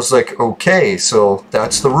 So I was like, okay, so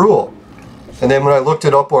that's the rule. And then when I looked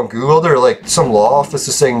it up on Google, they're like, some law office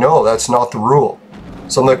is saying, no, that's not the rule.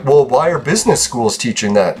 So I'm like, well, why are business schools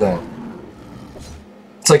teaching that then?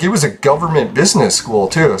 It's like it was a government business school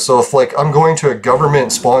too. So if like I'm going to a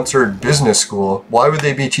government sponsored business school, why would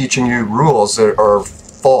they be teaching you rules that are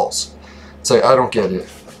false? It's like, I don't get it.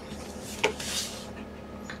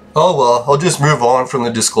 Oh well, I'll just move on from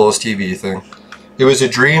the Disclosed TV thing. It was a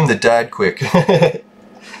dream that died quick.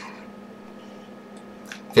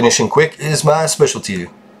 Finishing quick is my specialty.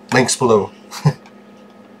 Links below.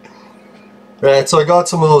 Right, so I got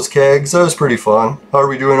some of those kegs. That was pretty fun. How are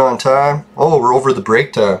we doing on time? Oh, we're over the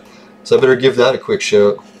break time. So I better give that a quick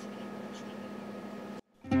shout.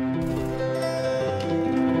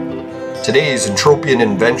 Today's Entropian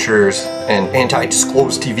Adventures and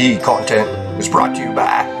Anti-Disclosed TV content is brought to you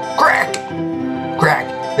by Crack!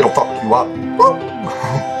 Crack, it'll fuck you up. Woo!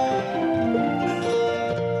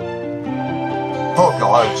 Oh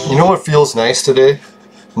god, you know what feels nice today?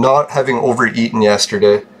 Not having overeaten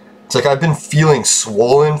yesterday. It's like I've been feeling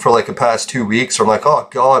swollen for like the past 2 weeks. So I'm like, oh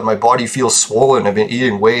god, my body feels swollen. I've been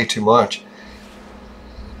eating way too much.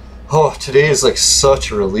 Oh, today is like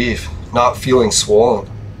such a relief, not feeling swollen.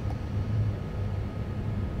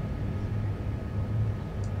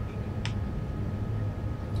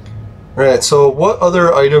 Alright, so what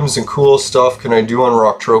other items and cool stuff can I do on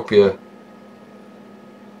Rocktropia?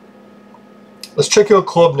 Let's check out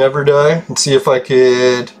Club Never Die and see if I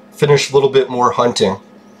could finish a little bit more hunting.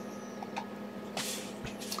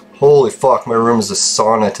 Holy fuck, my room is a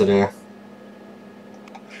sauna today.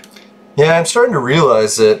 Yeah, I'm starting to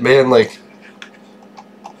realize that, man, like,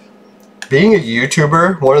 being a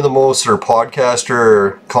YouTuber, one of the most, or podcaster,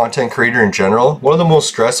 or content creator in general, one of the most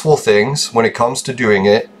stressful things when it comes to doing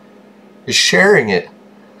it is sharing it.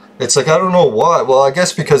 It's like, I don't know why. Well, I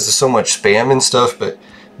guess because there's so much spam and stuff, but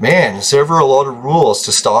man, is there ever a lot of rules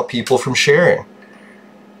to stop people from sharing?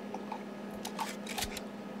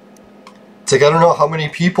 It's like, I don't know how many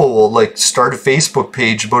people will like start a Facebook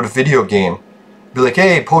page about a video game. Be like,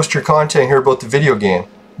 hey, post your content here about the video game.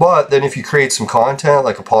 But then if you create some content,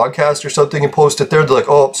 like a podcast or something, and post it there, they're like,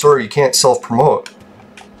 oh, sorry, you can't self-promote.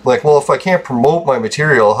 Like, well, if I can't promote my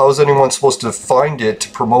material, how is anyone supposed to find it to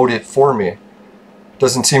promote it for me?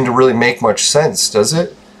 Doesn't seem to really make much sense, does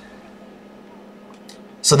it?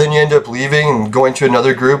 So then you end up leaving and going to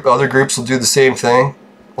another group. Other groups will do the same thing,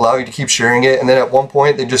 allow you to keep sharing it, and then at one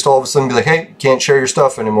point they just all of a sudden be like, hey, you can't share your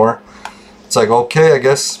stuff anymore. It's like, okay, I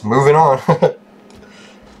guess, moving on.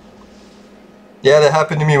 Yeah, that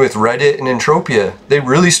happened to me with Reddit and Entropia. They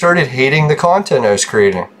really started hating the content I was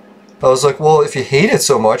creating. I was like, well, if you hate it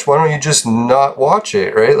so much, why don't you just not watch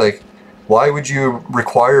it, right? Like, why would you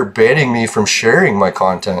require banning me from sharing my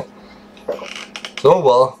content? So,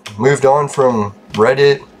 well, moved on from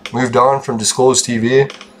Reddit, moved on from Disclosed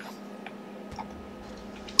TV.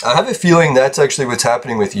 I have a feeling that's actually what's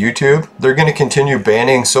happening with YouTube. They're going to continue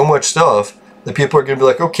banning so much stuff that people are going to be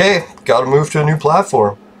like, okay, gotta move to a new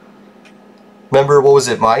platform. Remember, what was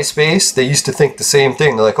it, MySpace? They used to think the same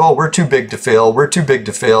thing. They're like, oh, we're too big to fail. We're too big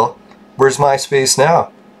to fail. Where's MySpace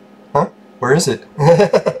now? Huh? Where is it?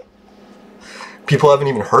 People haven't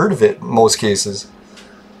even heard of it in most cases.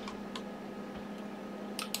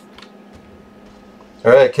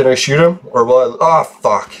 Alright, can I shoot him? Or will I... Oh,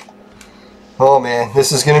 fuck. Oh, man.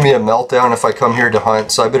 This is going to be a meltdown if I come here to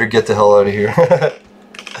hunt, so I better get the hell out of here.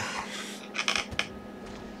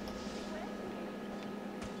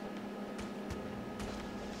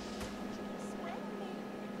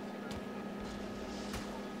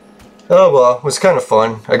 Oh well, it was kind of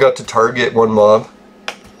fun. I got to target one mob.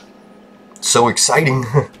 So exciting.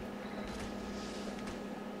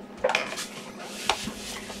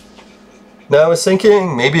 Now I was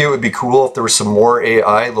thinking maybe it would be cool if there were some more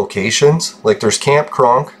AI locations. Like there's Camp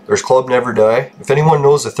Crunk, there's Club Never Die. If anyone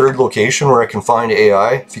knows a third location where I can find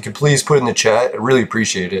AI, if you could please put in the chat, I'd really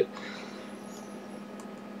appreciate it.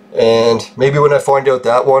 And maybe when I find out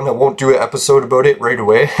that one, I won't do an episode about it right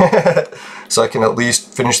away. So I can at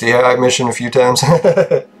least finish the AI mission a few times.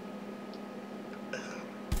 Yeah,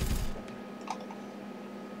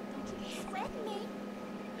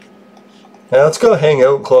 let's go hang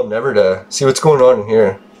out in Club Never Die. See what's going on in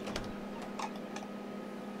here.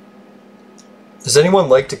 Does anyone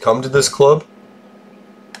like to come to this club?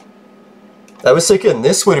 I was thinking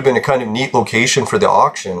this would have been a kind of neat location for the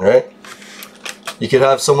auction, right? You could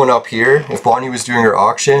have someone up here. If Bonnie was doing her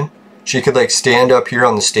auction, she could like stand up here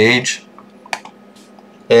on the stage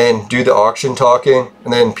and do the auction talking,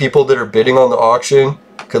 and then people that are bidding on the auction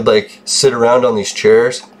could like sit around on these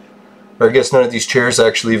chairs. Or I guess none of these chairs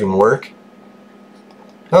actually even work.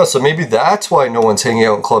 Oh, so maybe that's why no one's hanging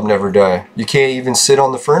out in Club Never Die. You can't even sit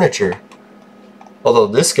on the furniture. Although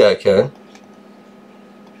this guy can.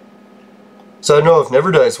 So I know if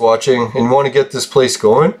Never Die's watching and you want to get this place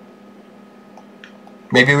going,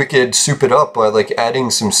 maybe we could soup it up by like adding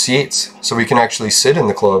some seats so we can actually sit in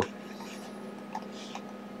the club.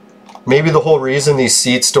 Maybe the whole reason these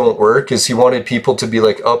seats don't work is he wanted people to be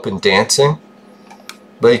like up and dancing.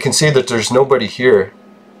 But you can see that there's nobody here.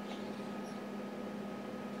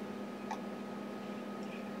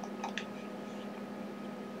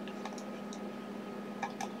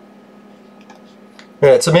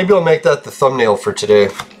 Alright, so maybe I'll make that the thumbnail for today.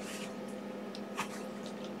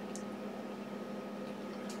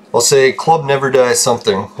 I'll say Club Never Die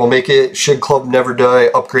something. We'll make it, should Club Never Die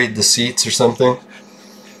upgrade the seats or something?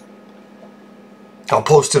 I'll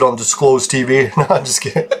post it on Disclosed TV. No, I'm just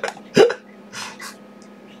kidding.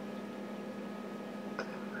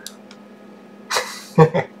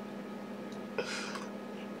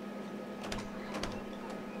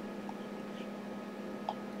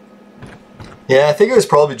 Yeah, I think it was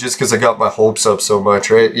probably just because I got my hopes up so much,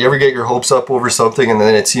 right? You ever get your hopes up over something and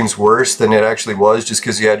then it seems worse than it actually was just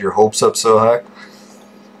because you had your hopes up so high?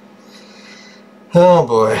 Oh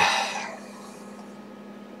boy.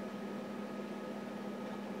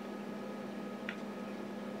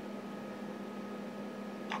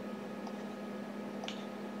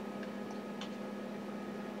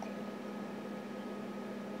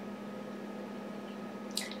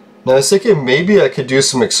 Now I was thinking maybe I could do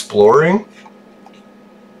some exploring.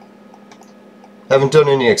 Haven't done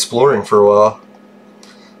any exploring for a while.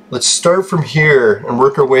 Let's start from here and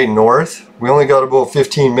work our way north. We only got about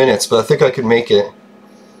 15 minutes, but I think I can make it.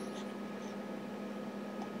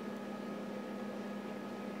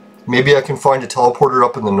 Maybe I can find a teleporter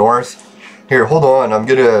up in the north. Here, hold on, I'm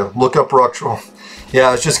gonna look up Rocktropia. Yeah,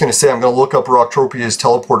 I was just gonna say I'm gonna look up Rocktropia's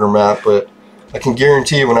teleporter map, but I can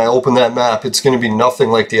guarantee when I open that map, it's gonna be nothing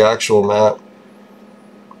like the actual map.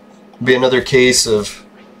 It'll be another case of,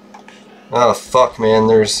 oh fuck man,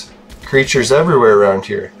 there's creatures everywhere around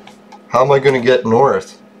here. How am I gonna get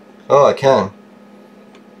north? Oh, I can.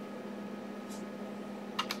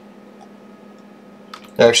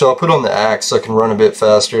 Actually, I'll put on the axe so I can run a bit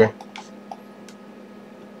faster.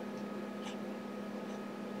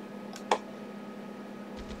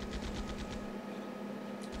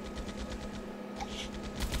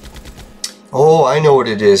 Oh, I know what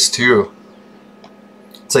it is too.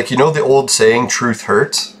 It's like, you know the old saying, truth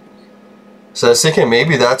hurts? So I was thinking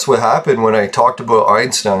maybe that's what happened when I talked about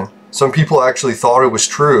Einstein. Some people actually thought it was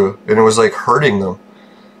true and it was like hurting them.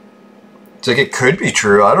 It's like it could be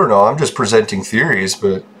true, I don't know, I'm just presenting theories,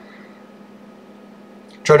 but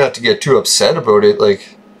try not to get too upset about it.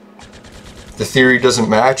 Like, the theory doesn't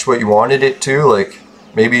match what you wanted it to, like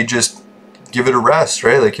maybe just give it a rest,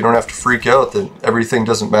 right? Like you don't have to freak out that everything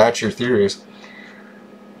doesn't match your theories.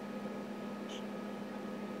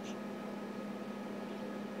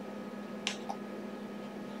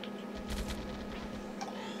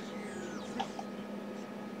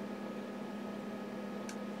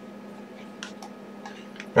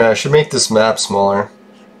 I should make this map smaller.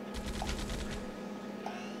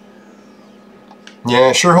 Yeah,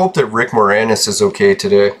 I sure hope that Rick Moranis is okay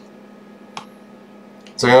today.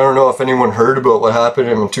 So I don't know if anyone heard about what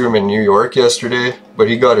happened to him in New York yesterday, but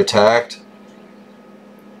he got attacked.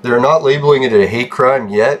 They're not labeling it a hate crime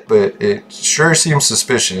yet, but it sure seems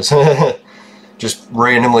suspicious. Just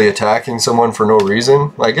randomly attacking someone for no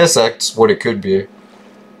reason. I guess that's what it could be.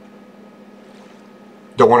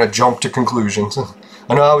 Don't want to jump to conclusions.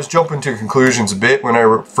 I know I was jumping to conclusions a bit when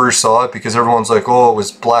I first saw it because everyone's like, oh, it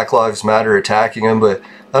was Black Lives Matter attacking him, but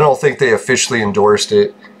I don't think they officially endorsed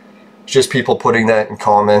it. It's just people putting that in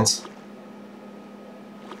comments.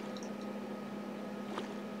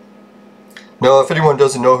 No, if anyone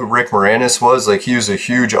doesn't know who Rick Moranis was, like he was a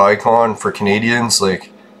huge icon for Canadians.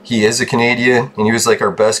 Like he is a Canadian and he was like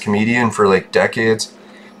our best comedian for like decades.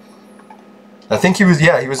 I think he was,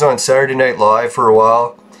 yeah, he was on Saturday Night Live for a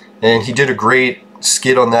while and he did a great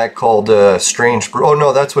skit on that called Strange Brew. Oh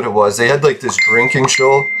no, that's what it was. They had like this drinking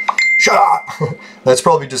show. Shut up! That's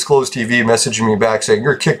probably Disclosed TV messaging me back saying,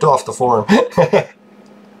 you're kicked off the forum. It's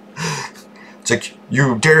like,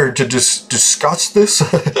 you dare to discuss this?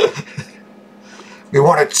 We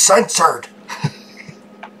want it censored!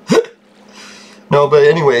 No, but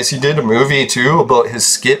anyways, he did a movie too about his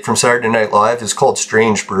skit from Saturday Night Live. It's called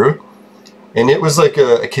Strange Brew. And it was like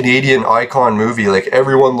a Canadian icon movie. Like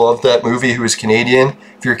everyone loved that movie who was Canadian.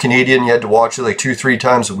 If you're Canadian, you had to watch it like 2-3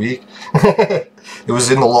 times a week. It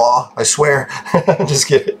was in the law, I swear. Just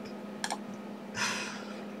kidding.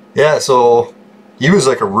 Yeah, so he was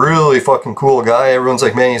like a really fucking cool guy. Everyone's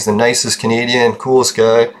like, man, he's the nicest Canadian, coolest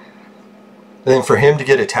guy. And then for him to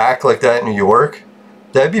get attacked like that in New York,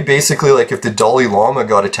 that'd be basically like if the Dalai Lama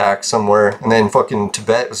got attacked somewhere and then fucking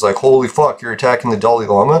Tibet was like, holy fuck, you're attacking the Dalai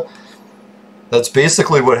Lama? That's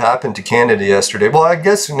basically what happened to Canada yesterday. Well, I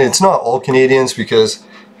guess it's not all Canadians because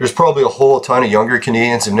there's probably a whole ton of younger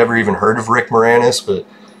Canadians who've never even heard of Rick Moranis, but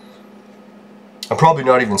I'm probably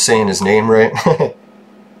not even saying his name right.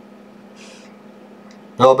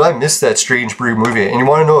 No, but I missed that Strange Brew movie. And you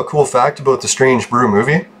want to know a cool fact about the Strange Brew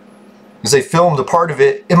movie? Is they filmed a part of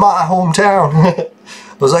it in my hometown. I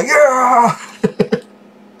was like, yeah!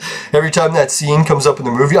 Every time that scene comes up in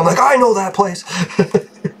the movie, I'm like, I know that place!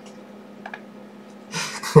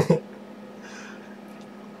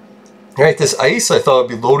 Alright, this ice I thought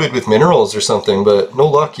would be loaded with minerals or something, but no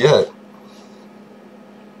luck yet.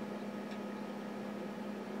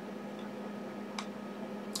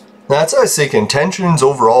 That's what I was thinking. Tensions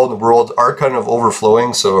overall in the world are kind of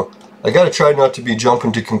overflowing, so I gotta try not to be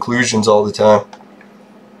jumping to conclusions all the time.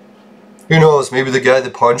 Who knows, maybe the guy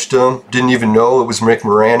that punched him didn't even know it was Rick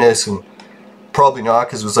Moranis, and probably not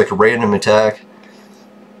because it was like a random attack.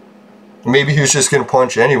 Maybe he was just going to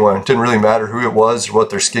punch anyone. It didn't really matter who it was or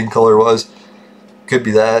what their skin color was. Could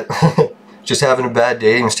be that. Just having a bad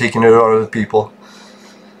day and he's taking it out on other people.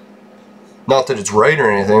 Not that it's right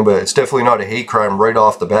or anything, but it's definitely not a hate crime right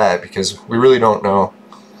off the bat because we really don't know.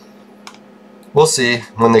 We'll see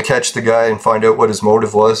when they catch the guy and find out what his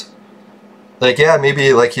motive was. Like, yeah,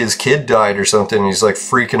 maybe like his kid died or something and he's like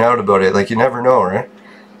freaking out about it. Like, you never know, right?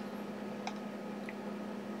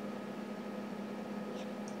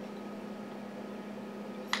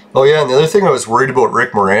 Oh yeah, and the other thing I was worried about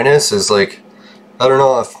Rick Moranis is like, I don't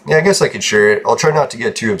know if, yeah, I guess I could share it. I'll try not to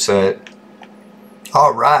get too upset.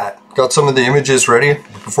 Alright, got some of the images ready.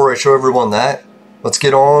 Before I show everyone that, let's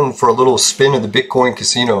get on for a little spin of the Bitcoin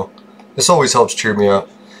casino. This always helps cheer me up.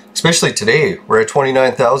 Especially today, we're at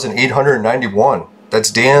 29,891.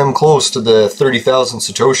 That's damn close to the 30,000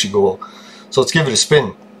 Satoshi goal. So let's give it a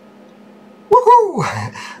spin. Woohoo!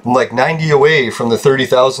 I'm like 90 away from the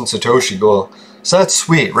 30,000 Satoshi goal. So that's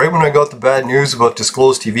sweet. Right when I got the bad news about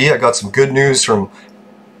Disclosed TV, I got some good news from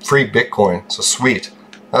free Bitcoin. So sweet.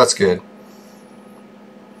 That's good.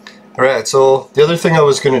 Alright, so the other thing I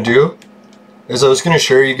was going to do is I was going to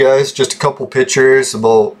share you guys just a couple pictures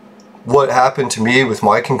about what happened to me with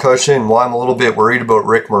my concussion and why I'm a little bit worried about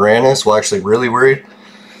Rick Moranis. Well, actually really worried.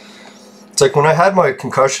 It's like when I had my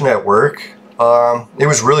concussion at work, it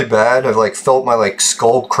was really bad. I like felt my like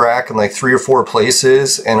skull crack in like 3 or 4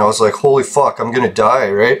 places, and I was like, holy fuck, I'm gonna die,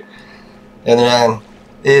 right? And then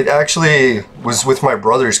it actually was with my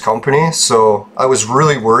brother's company, so I was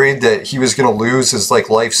really worried that he was gonna lose his like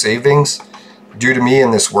life savings due to me in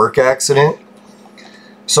this work accident.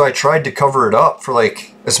 So I tried to cover it up for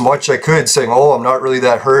like as much I could, saying, oh, I'm not really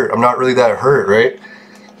that hurt, I'm not really that hurt, right?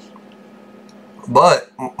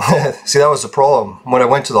 But, see, that was the problem. When I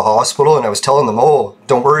went to the hospital and I was telling them, oh,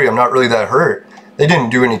 don't worry, I'm not really that hurt, they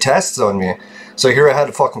didn't do any tests on me. So here I had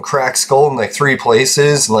a fucking cracked skull in like 3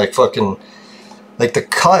 places, and like fucking, like the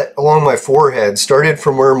cut along my forehead started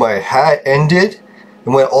from where my hat ended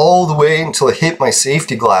and went all the way until it hit my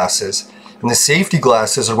safety glasses. And the safety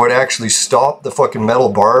glasses are what actually stopped the fucking metal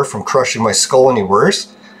bar from crushing my skull any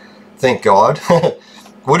worse. Thank God.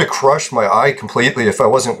 Would have crushed my eye completely if I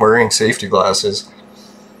wasn't wearing safety glasses.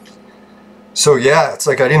 So yeah, it's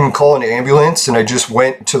like I didn't call an ambulance and I just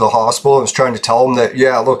went to the hospital and was trying to tell them that,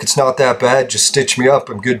 yeah, look, it's not that bad, just stitch me up,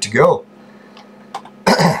 I'm good to go.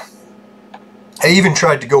 I even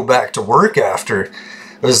tried to go back to work after.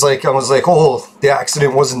 I was like, oh, the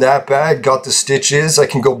accident wasn't that bad, got the stitches, I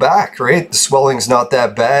can go back, right? The swelling's not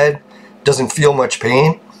that bad, doesn't feel much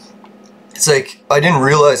pain. It's like, I didn't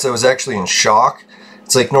realize I was actually in shock.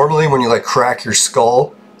 It's like normally when you like crack your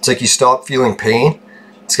skull, it's like you stop feeling pain.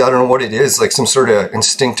 It's, I don't know what it is, like some sort of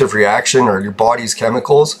instinctive reaction or your body's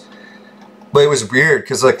chemicals. But it was weird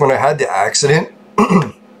because like when I had the accident,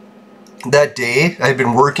 that day I had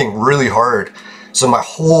been working really hard. So my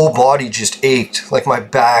whole body just ached, like my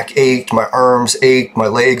back ached, my arms ached, my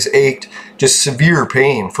legs ached, just severe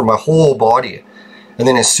pain for my whole body. And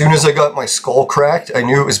then as soon as I got my skull cracked, I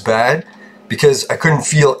knew it was bad because I couldn't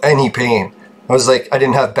feel any pain. I was like, I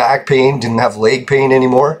didn't have back pain, didn't have leg pain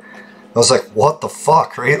anymore. I was like, what the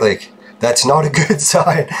fuck, right? Like, that's not a good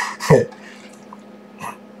sign.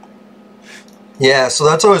 Yeah, so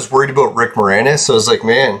that's why I was worried about Rick Moranis. So I was like,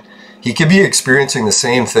 man, he could be experiencing the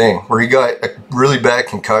same thing, where he got a really bad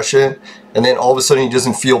concussion, and then all of a sudden he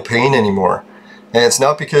doesn't feel pain anymore. And it's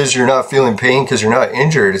not because you're not feeling pain because you're not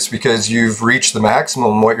injured, it's because you've reached the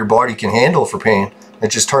maximum what your body can handle for pain. It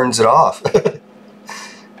just turns it off.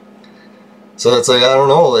 So it's like, I don't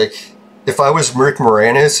know, like, if I was Rick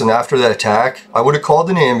Moranis and after that attack, I would have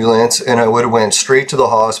called an ambulance and I would have went straight to the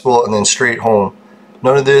hospital and then straight home.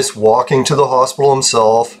 None of this walking to the hospital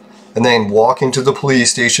himself and then walking to the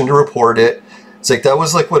police station to report it. It's like, that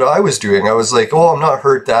was like what I was doing. I was like, oh, I'm not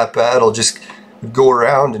hurt that bad, I'll just go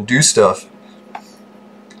around and do stuff.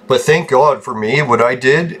 But thank God for me, what I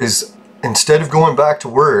did is, instead of going back to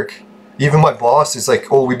work, even my boss is like,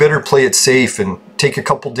 oh, we better play it safe and take a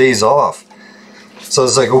couple days off. So I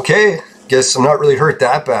was like, okay, guess I'm not really hurt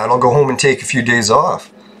that bad. I'll go home and take a few days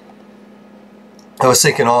off. I was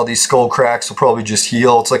thinking, oh, these skull cracks will probably just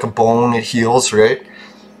heal. It's like a bone, it heals, right?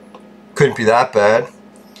 Couldn't be that bad.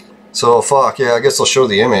 So fuck, yeah, I guess I'll show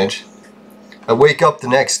the image. I wake up the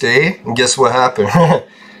next day and guess what happened?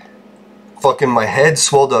 Fucking my head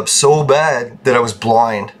swelled up so bad that I was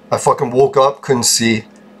blind. I fucking woke up, couldn't see.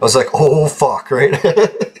 I was like, oh fuck, right?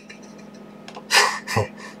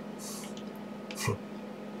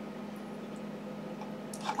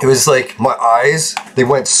 It was like my eyes, they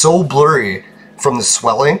went so blurry from the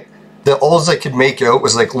swelling that all I could make out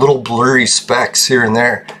was like little blurry specks here and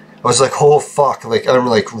there. I was like, oh fuck, like I'm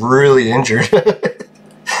like really injured.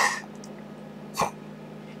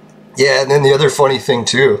 Yeah, and then the other funny thing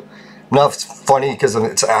too, not funny because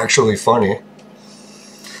it's actually funny,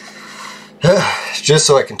 just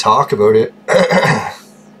so I can talk about it.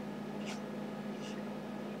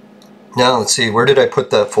 Now let's see, where did I put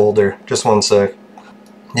that folder? Just one sec.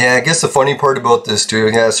 Yeah, I guess the funny part about this too,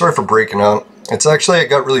 yeah, sorry for breaking up. It's actually, I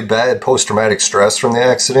got really bad post-traumatic stress from the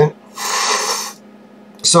accident.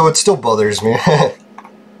 So it still bothers me.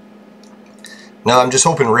 No, I'm just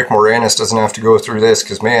hoping Rick Moranis doesn't have to go through this,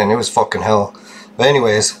 because man, it was fucking hell. But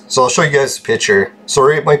anyways, so I'll show you guys the picture.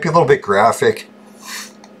 Sorry, it might be a little bit graphic.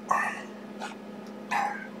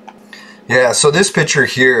 Yeah, so this picture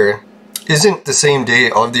here isn't the same day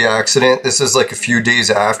of the accident. This is like a few days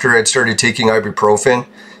after I'd started taking ibuprofen,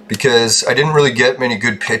 because I didn't really get many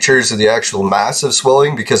good pictures of the actual massive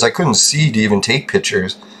swelling because I couldn't see to even take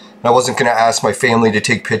pictures. And I wasn't going to ask my family to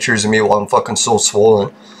take pictures of me while I'm fucking so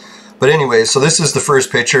swollen. But anyway, so this is the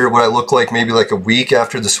first picture of what I look like maybe like a week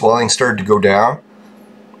after the swelling started to go down.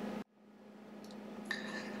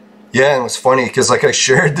 Yeah, and it was funny because like I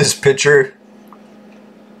shared this picture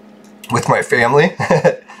with my family.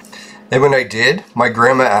 And when I did, my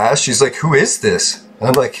grandma asked, she's like, "Who is this?" And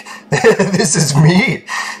I'm like, "This is me."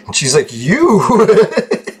 And she's like, "You?"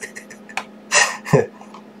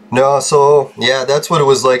 No, so yeah, that's what it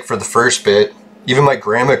was like for the first bit. Even my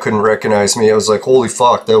grandma couldn't recognize me. I was like, holy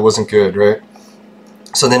fuck, that wasn't good, right?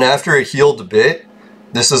 So then after it healed a bit,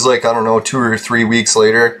 this is like, I don't know, 2 or 3 weeks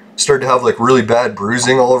later, started to have like really bad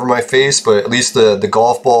bruising all over my face, but at least the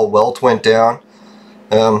golf ball welt went down.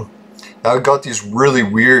 I got these really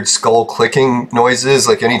weird skull clicking noises.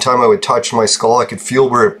 Like anytime I would touch my skull, I could feel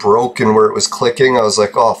where it broke and where it was clicking. I was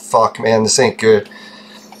like, oh fuck, man, this ain't good.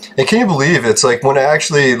 And can you believe it's like when I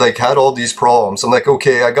actually like had all these problems, I'm like,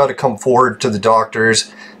 okay, I got to come forward to the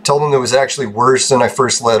doctors, tell them it was actually worse than I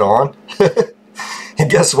first let on.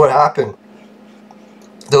 And guess what happened?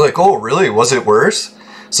 They're like, oh really, was it worse?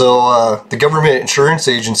 So the government insurance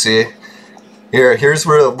agency, here's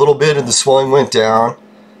where a little bit of the swelling went down.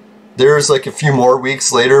 There's like a few more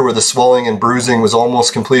weeks later where the swelling and bruising was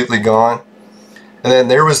almost completely gone. And then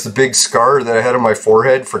there was the big scar that I had on my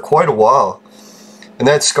forehead for quite a while. And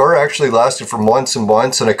that scar actually lasted for months and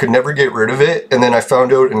months, and I could never get rid of it. And then I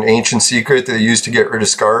found out an ancient secret that I used to get rid of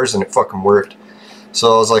scars, and it fucking worked.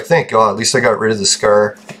 So I was like, thank God, at least I got rid of the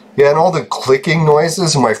scar. Yeah, and all the clicking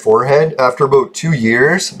noises in my forehead, after about 2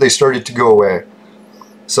 years, they started to go away.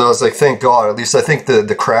 So I was like, thank God, at least I think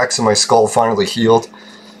the cracks in my skull finally healed.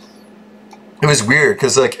 It was weird,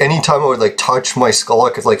 because like anytime I would like touch my skull, I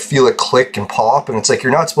could like feel it click and pop, and it's like,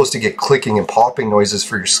 you're not supposed to get clicking and popping noises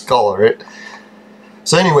for your skull, right?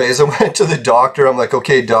 So anyways, I went to the doctor. I'm like,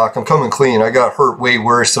 okay, doc, I'm coming clean. I got hurt way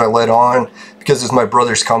worse than I let on because it's my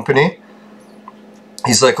brother's company.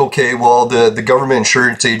 He's like, okay, well, the government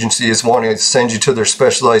insurance agency is wanting to send you to their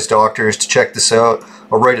specialized doctors to check this out.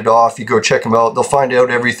 I'll write it off. You go check them out. They'll find out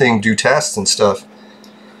everything, do tests and stuff.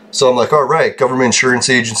 So I'm like, all right, government insurance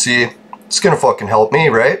agency, it's going to fucking help me,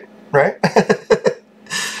 right? Right?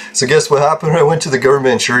 So guess what happened? I went to the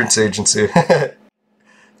government insurance agency.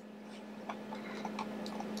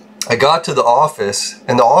 I got to the office,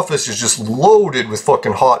 and the office is just loaded with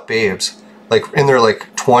fucking hot babes. Like, in their,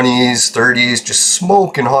 like, 20s, 30s, just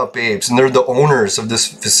smoking hot babes. And they're the owners of this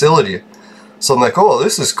facility. So I'm like, oh,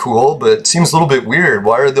 this is cool, but it seems a little bit weird.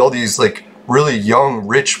 Why are all these, like, really young,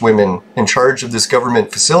 rich women in charge of this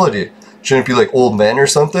government facility? Shouldn't it be, like, old men or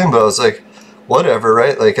something? But I was like, whatever,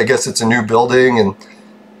 right? Like, I guess it's a new building, and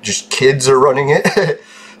just kids are running it.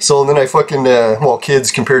 So then I fucking, well,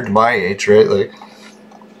 kids compared to my age, right? Like...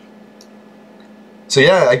 So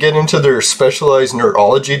yeah, I get into their specialized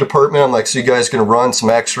neurology department. I'm like, so you guys gonna run some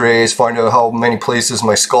x-rays, find out how many places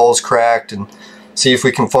my skull's cracked, and see if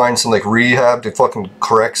we can find some like rehab to fucking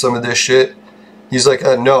correct some of this shit? He's like,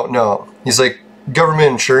 no. He's like,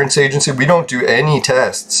 government insurance agency, we don't do any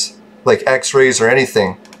tests, like x-rays or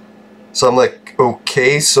anything. So I'm like,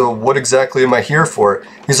 okay, so what exactly am I here for?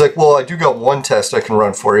 He's like, well, I do got one test I can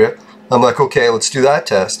run for you. I'm like, okay, let's do that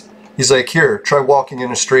test. He's like, here, try walking in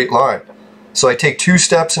a straight line. So I take 2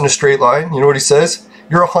 steps in a straight line. You know what he says?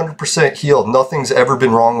 You're 100% healed. Nothing's ever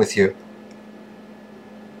been wrong with you.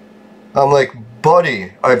 I'm like,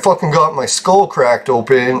 buddy, I fucking got my skull cracked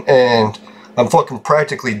open and I'm fucking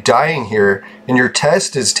practically dying here. And your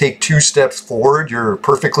test is take 2 steps forward. You're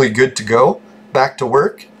perfectly good to go. Back to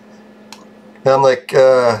work. And I'm like,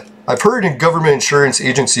 I've heard in government insurance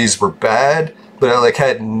agencies were bad, but I like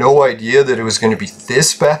had no idea that it was going to be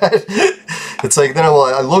this bad. It's like, then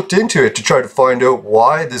I looked into it to try to find out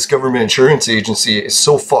why this government insurance agency is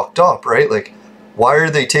so fucked up, right? Like, why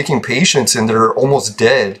are they taking patients in that are almost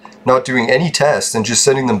dead, not doing any tests, and just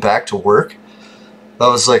sending them back to work? I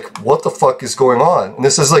was like, what the fuck is going on? And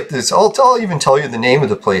this is like this, I'll even tell you the name of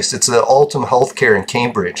the place. It's the Altum Healthcare in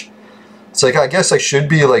Cambridge. It's like, I guess I should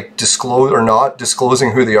be like not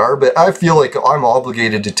disclosing who they are, but I feel like I'm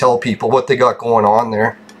obligated to tell people what they got going on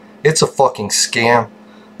there. It's a fucking scam.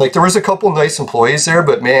 Like, there was a couple nice employees there,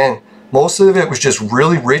 but man, most of it was just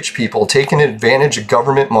really rich people taking advantage of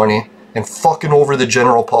government money and fucking over the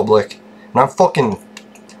general public. And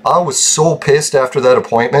I was so pissed after that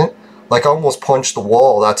appointment. Like, I almost punched the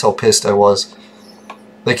wall. That's how pissed I was.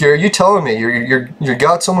 Like, are you telling me you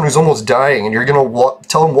got someone who's almost dying and you're gonna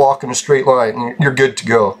tell him walk in a straight line and you're good to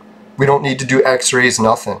go? We don't need to do x-rays,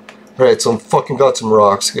 nothing. Alright, so I fucking got some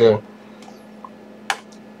rocks, yeah.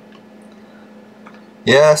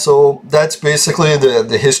 Yeah, so that's basically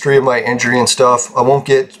the history of my injury and stuff. I won't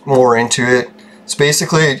get more into it. It's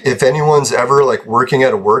basically, if anyone's ever like working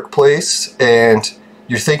at a workplace and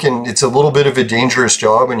you're thinking it's a little bit of a dangerous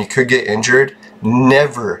job and you could get injured,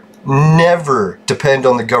 never depend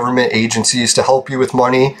on the government agencies to help you with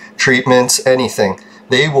money, treatments, anything.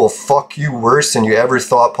 They will fuck you worse than you ever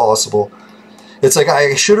thought possible. It's like,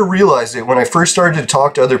 I should have realized it when I first started to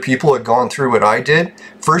talk to other people who had gone through what I did.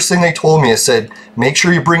 First thing they told me is said, make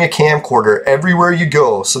sure you bring a camcorder everywhere you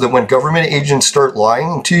go so that when government agents start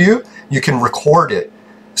lying to you, you can record it.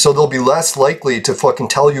 So they'll be less likely to fucking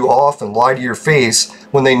tell you off and lie to your face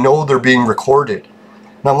when they know they're being recorded.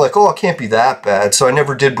 And I'm like, oh, it can't be that bad. So I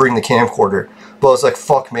never did bring the camcorder. But I was like,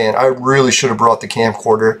 fuck man, I really should have brought the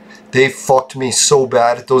camcorder. They fucked me so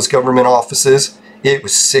bad at those government offices. It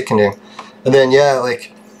was sickening. And then, yeah,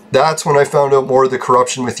 like, that's when I found out more of the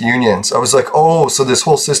corruption with unions. I was like, oh, so this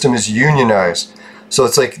whole system is unionized. So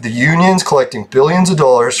it's like the unions collecting billions of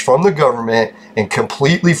dollars from the government and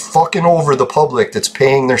completely fucking over the public that's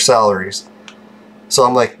paying their salaries. So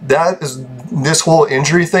I'm like, this whole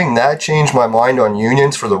injury thing, that changed my mind on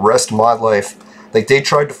unions for the rest of my life. Like, they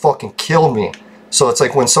tried to fucking kill me. So it's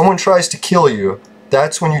like when someone tries to kill you,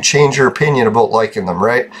 that's when you change your opinion about liking them,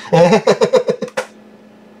 right?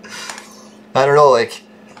 I don't know, like,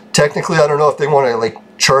 technically I don't know if they want to, like,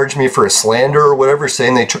 charge me for a slander or whatever,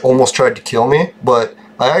 saying they almost tried to kill me, but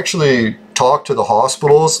I actually talked to the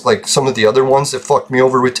hospitals, like some of the other ones that fucked me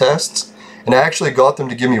over with tests, and I actually got them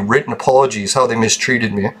to give me written apologies how they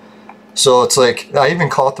mistreated me. So it's like, I even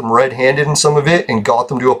caught them red-handed in some of it and got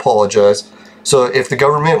them to apologize. So if the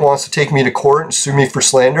government wants to take me to court and sue me for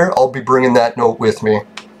slander, I'll be bringing that note with me.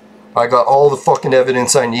 I got all the fucking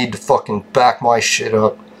evidence I need to fucking back my shit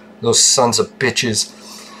up. Those sons of bitches.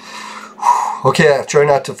 Okay, I try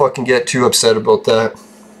not to fucking get too upset about that.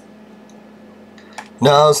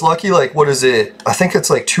 Now, I was lucky, like, what is it? I think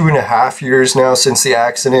it's like 2.5 years now since the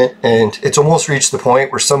accident, and it's almost reached the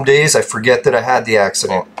point where some days I forget that I had the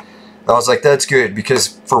accident. I was like, that's good,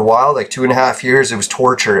 because for a while, like 2.5 years, it was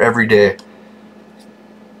torture every day.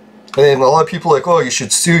 And a lot of people are like, oh, you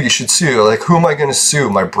should sue, you should sue. Like, who am I going to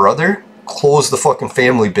sue? My brother? Close the fucking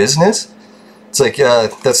family business? It's like,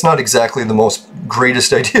 that's not exactly the most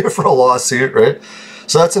greatest idea for a lawsuit, right?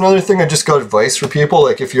 So that's another thing I just got advice for people.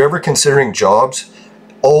 Like, if you're ever considering jobs,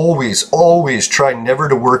 always try never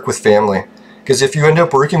to work with family. Because if you end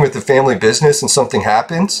up working with the family business and something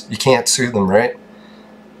happens, you can't sue them, right?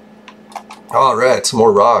 Alright, some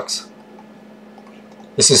more rocks.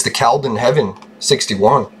 This is the Calden Heaven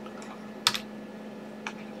 61.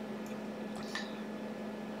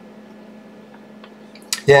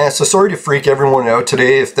 Yeah, so sorry to freak everyone out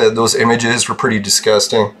today if those images were pretty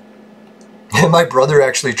disgusting. And my brother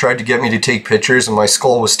actually tried to get me to take pictures and my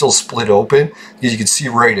skull was still split open. You could see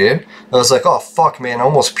right in. I was like, oh fuck man, I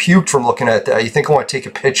almost puked from looking at that. You think I want to take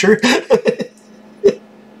a picture?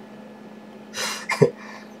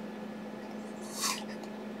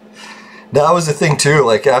 That was the thing too,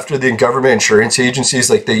 like after the government insurance agencies,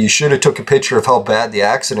 like you should have took a picture of how bad the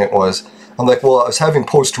accident was. I'm like, well, I was having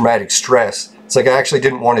post-traumatic stress. It's like I actually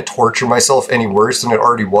didn't want to torture myself any worse than it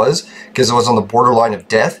already was, because it was on the borderline of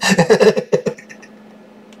death.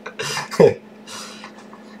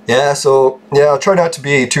 Yeah, so, yeah, I'll try not to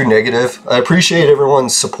be too negative. I appreciate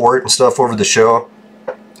everyone's support and stuff over the show.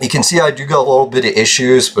 You can see I do got a little bit of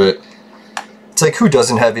issues, but it's like, who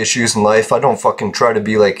doesn't have issues in life? I don't fucking try to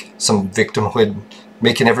be like some victimhood,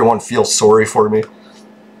 making everyone feel sorry for me.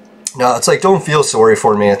 No, it's like, don't feel sorry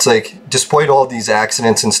for me. It's like, despite all these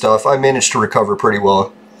accidents and stuff, I managed to recover pretty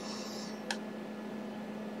well.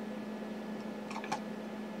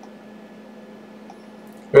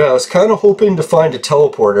 Yeah, I was kind of hoping to find a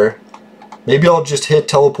teleporter. Maybe I'll just hit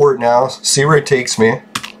teleport now, see where it takes me.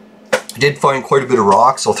 I did find quite a bit of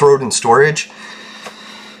rocks. I'll throw it in storage.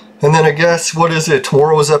 And then I guess, what is it?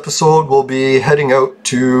 Tomorrow's episode we'll be heading out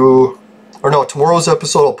to... Or no, tomorrow's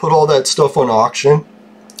episode I'll put all that stuff on auction,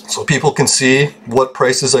 so people can see what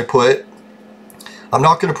prices I put. I'm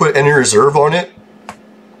not going to put any reserve on it,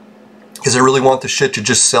 because I really want the shit to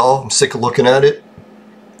just sell. I'm sick of looking at it.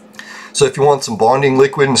 So if you want some bonding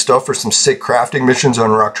liquid and stuff for some sick crafting missions on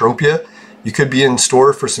Rocktropia, you could be in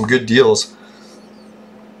store for some good deals.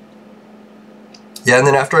 Yeah, and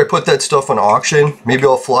then after I put that stuff on auction, maybe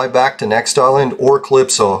I'll fly back to Next Island or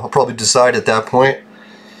Calypso. I'll probably decide at that point.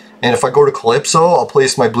 And if I go to Calypso, I'll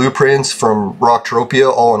place my blueprints from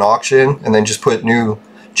Rocktropia all on auction, and then just put new,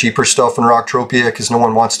 cheaper stuff in Rocktropia because no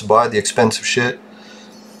one wants to buy the expensive shit.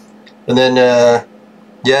 And then,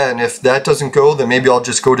 yeah, and if that doesn't go, then maybe I'll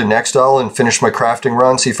just go to Next Island and finish my crafting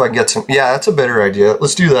run, see if I can get some... Yeah, that's a better idea.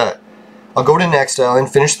 Let's do that. I'll go to Next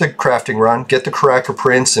Island, finish the crafting run, get the Cracker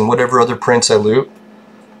prints and whatever other prints I loot.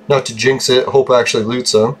 Not to jinx it, I hope I actually loot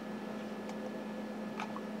some.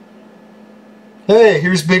 Hey,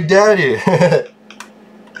 here's Big Daddy.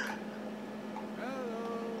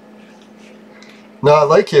 No, I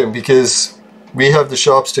like him because we have the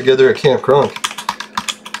shops together at Camp Crunk.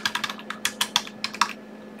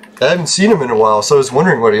 I haven't seen him in a while, so I was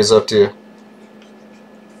wondering what he was up to.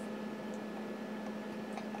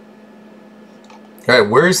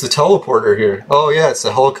 Alright, where's the teleporter here? Oh yeah, it's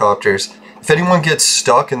the helicopters. If anyone gets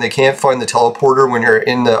stuck and they can't find the teleporter when you're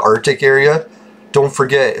in the Arctic area, don't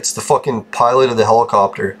forget, it's the fucking pilot of the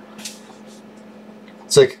helicopter.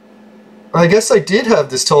 It's like, I guess I did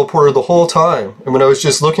have this teleporter the whole time, and when I was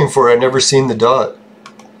just looking for it, I'd never seen the dot.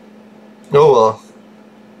 Oh well.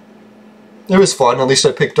 It was fun, at least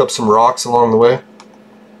I picked up some rocks along the way.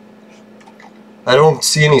 I don't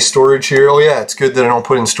see any storage here. Oh yeah, it's good that I don't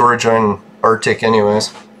put in storage on Arctic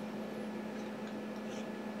anyways.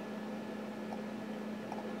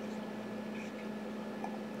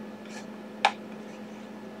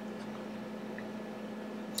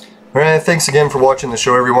 Alright, thanks again for watching the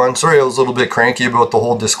show, everyone. Sorry I was a little bit cranky about the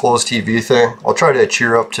whole disclosed TV thing. I'll try to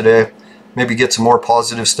cheer up today. Maybe get some more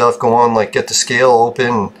positive stuff going, like get the scale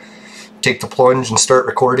open, take the plunge and start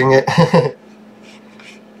recording it. I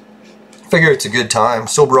figure it's a good time.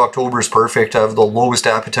 Sober October is perfect. I have the lowest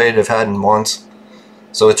appetite I've had in months.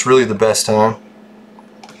 So it's really the best time.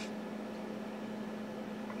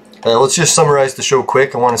 Let's just summarize the show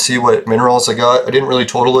quick. I want to see what minerals I got. I didn't really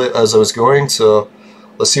total it as I was going, so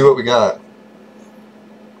let's see what we got.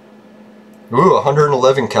 Ooh,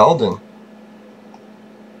 111 Calden.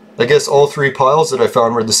 I guess all three piles that I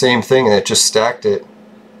found were the same thing and it just stacked it.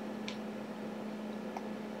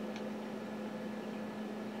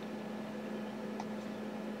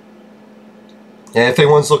 And if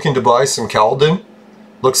anyone's looking to buy some Calden,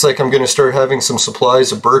 looks like I'm going to start having some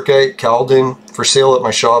supplies of Burkite, Calden for sale at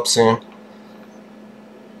my shop soon.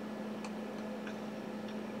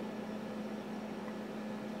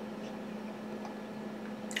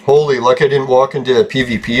 Holy, like I didn't walk into a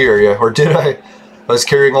PvP area, or did I? I was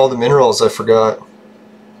carrying all the minerals, I forgot.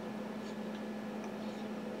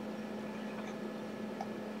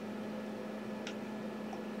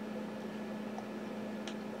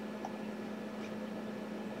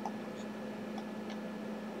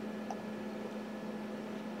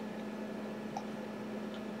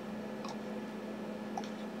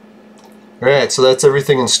 Alright, so that's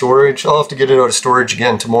everything in storage. I'll have to get it out of storage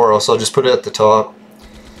again tomorrow, so I'll just put it at the top.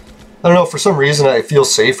 I don't know, for some reason I feel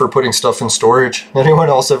safer putting stuff in storage. Anyone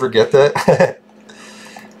else ever get that?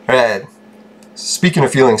 Alright, speaking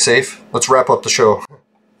of feeling safe, let's wrap up the show.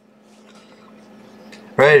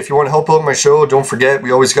 Alright, if you want to help out my show, don't forget,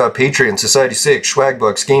 we always got Patreon, Society 6,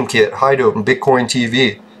 Swagbucks, GameKit, Hideout, and Bitcoin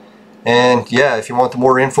TV. And yeah, if you want the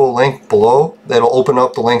more info link below, that'll open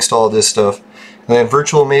up the links to all this stuff. And then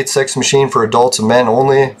Virtual Mate Sex Machine for adults and men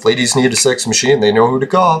only. If ladies need a sex machine, they know who to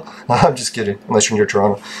call. I'm just kidding, unless you're near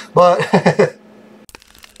Toronto. But,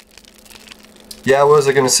 yeah, what was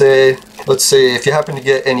I going to say? Let's say, if you happen to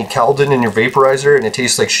get any Calden in your vaporizer and it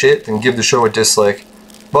tastes like shit, then give the show a dislike.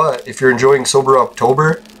 But, if you're enjoying Sober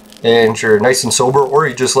October, and you're nice and sober, or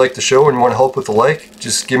you just like the show and you want to help with the like,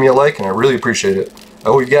 just give me a like and I really appreciate it. I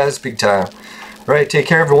owe you guys big time. Alright, take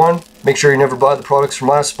care everyone. Make sure you never buy the products from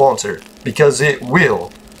my sponsor, because it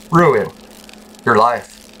will ruin your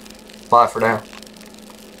life. Bye for now.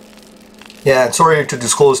 Yeah, and sorry to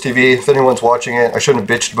disclose TV. If anyone's watching it, I shouldn't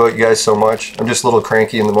have bitched about you guys so much. I'm just a little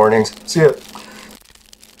cranky in the mornings. See ya.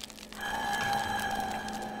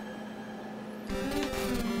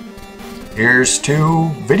 Here's 2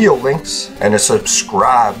 video links and a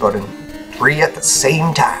subscribe button. 3 at the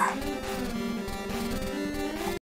same time.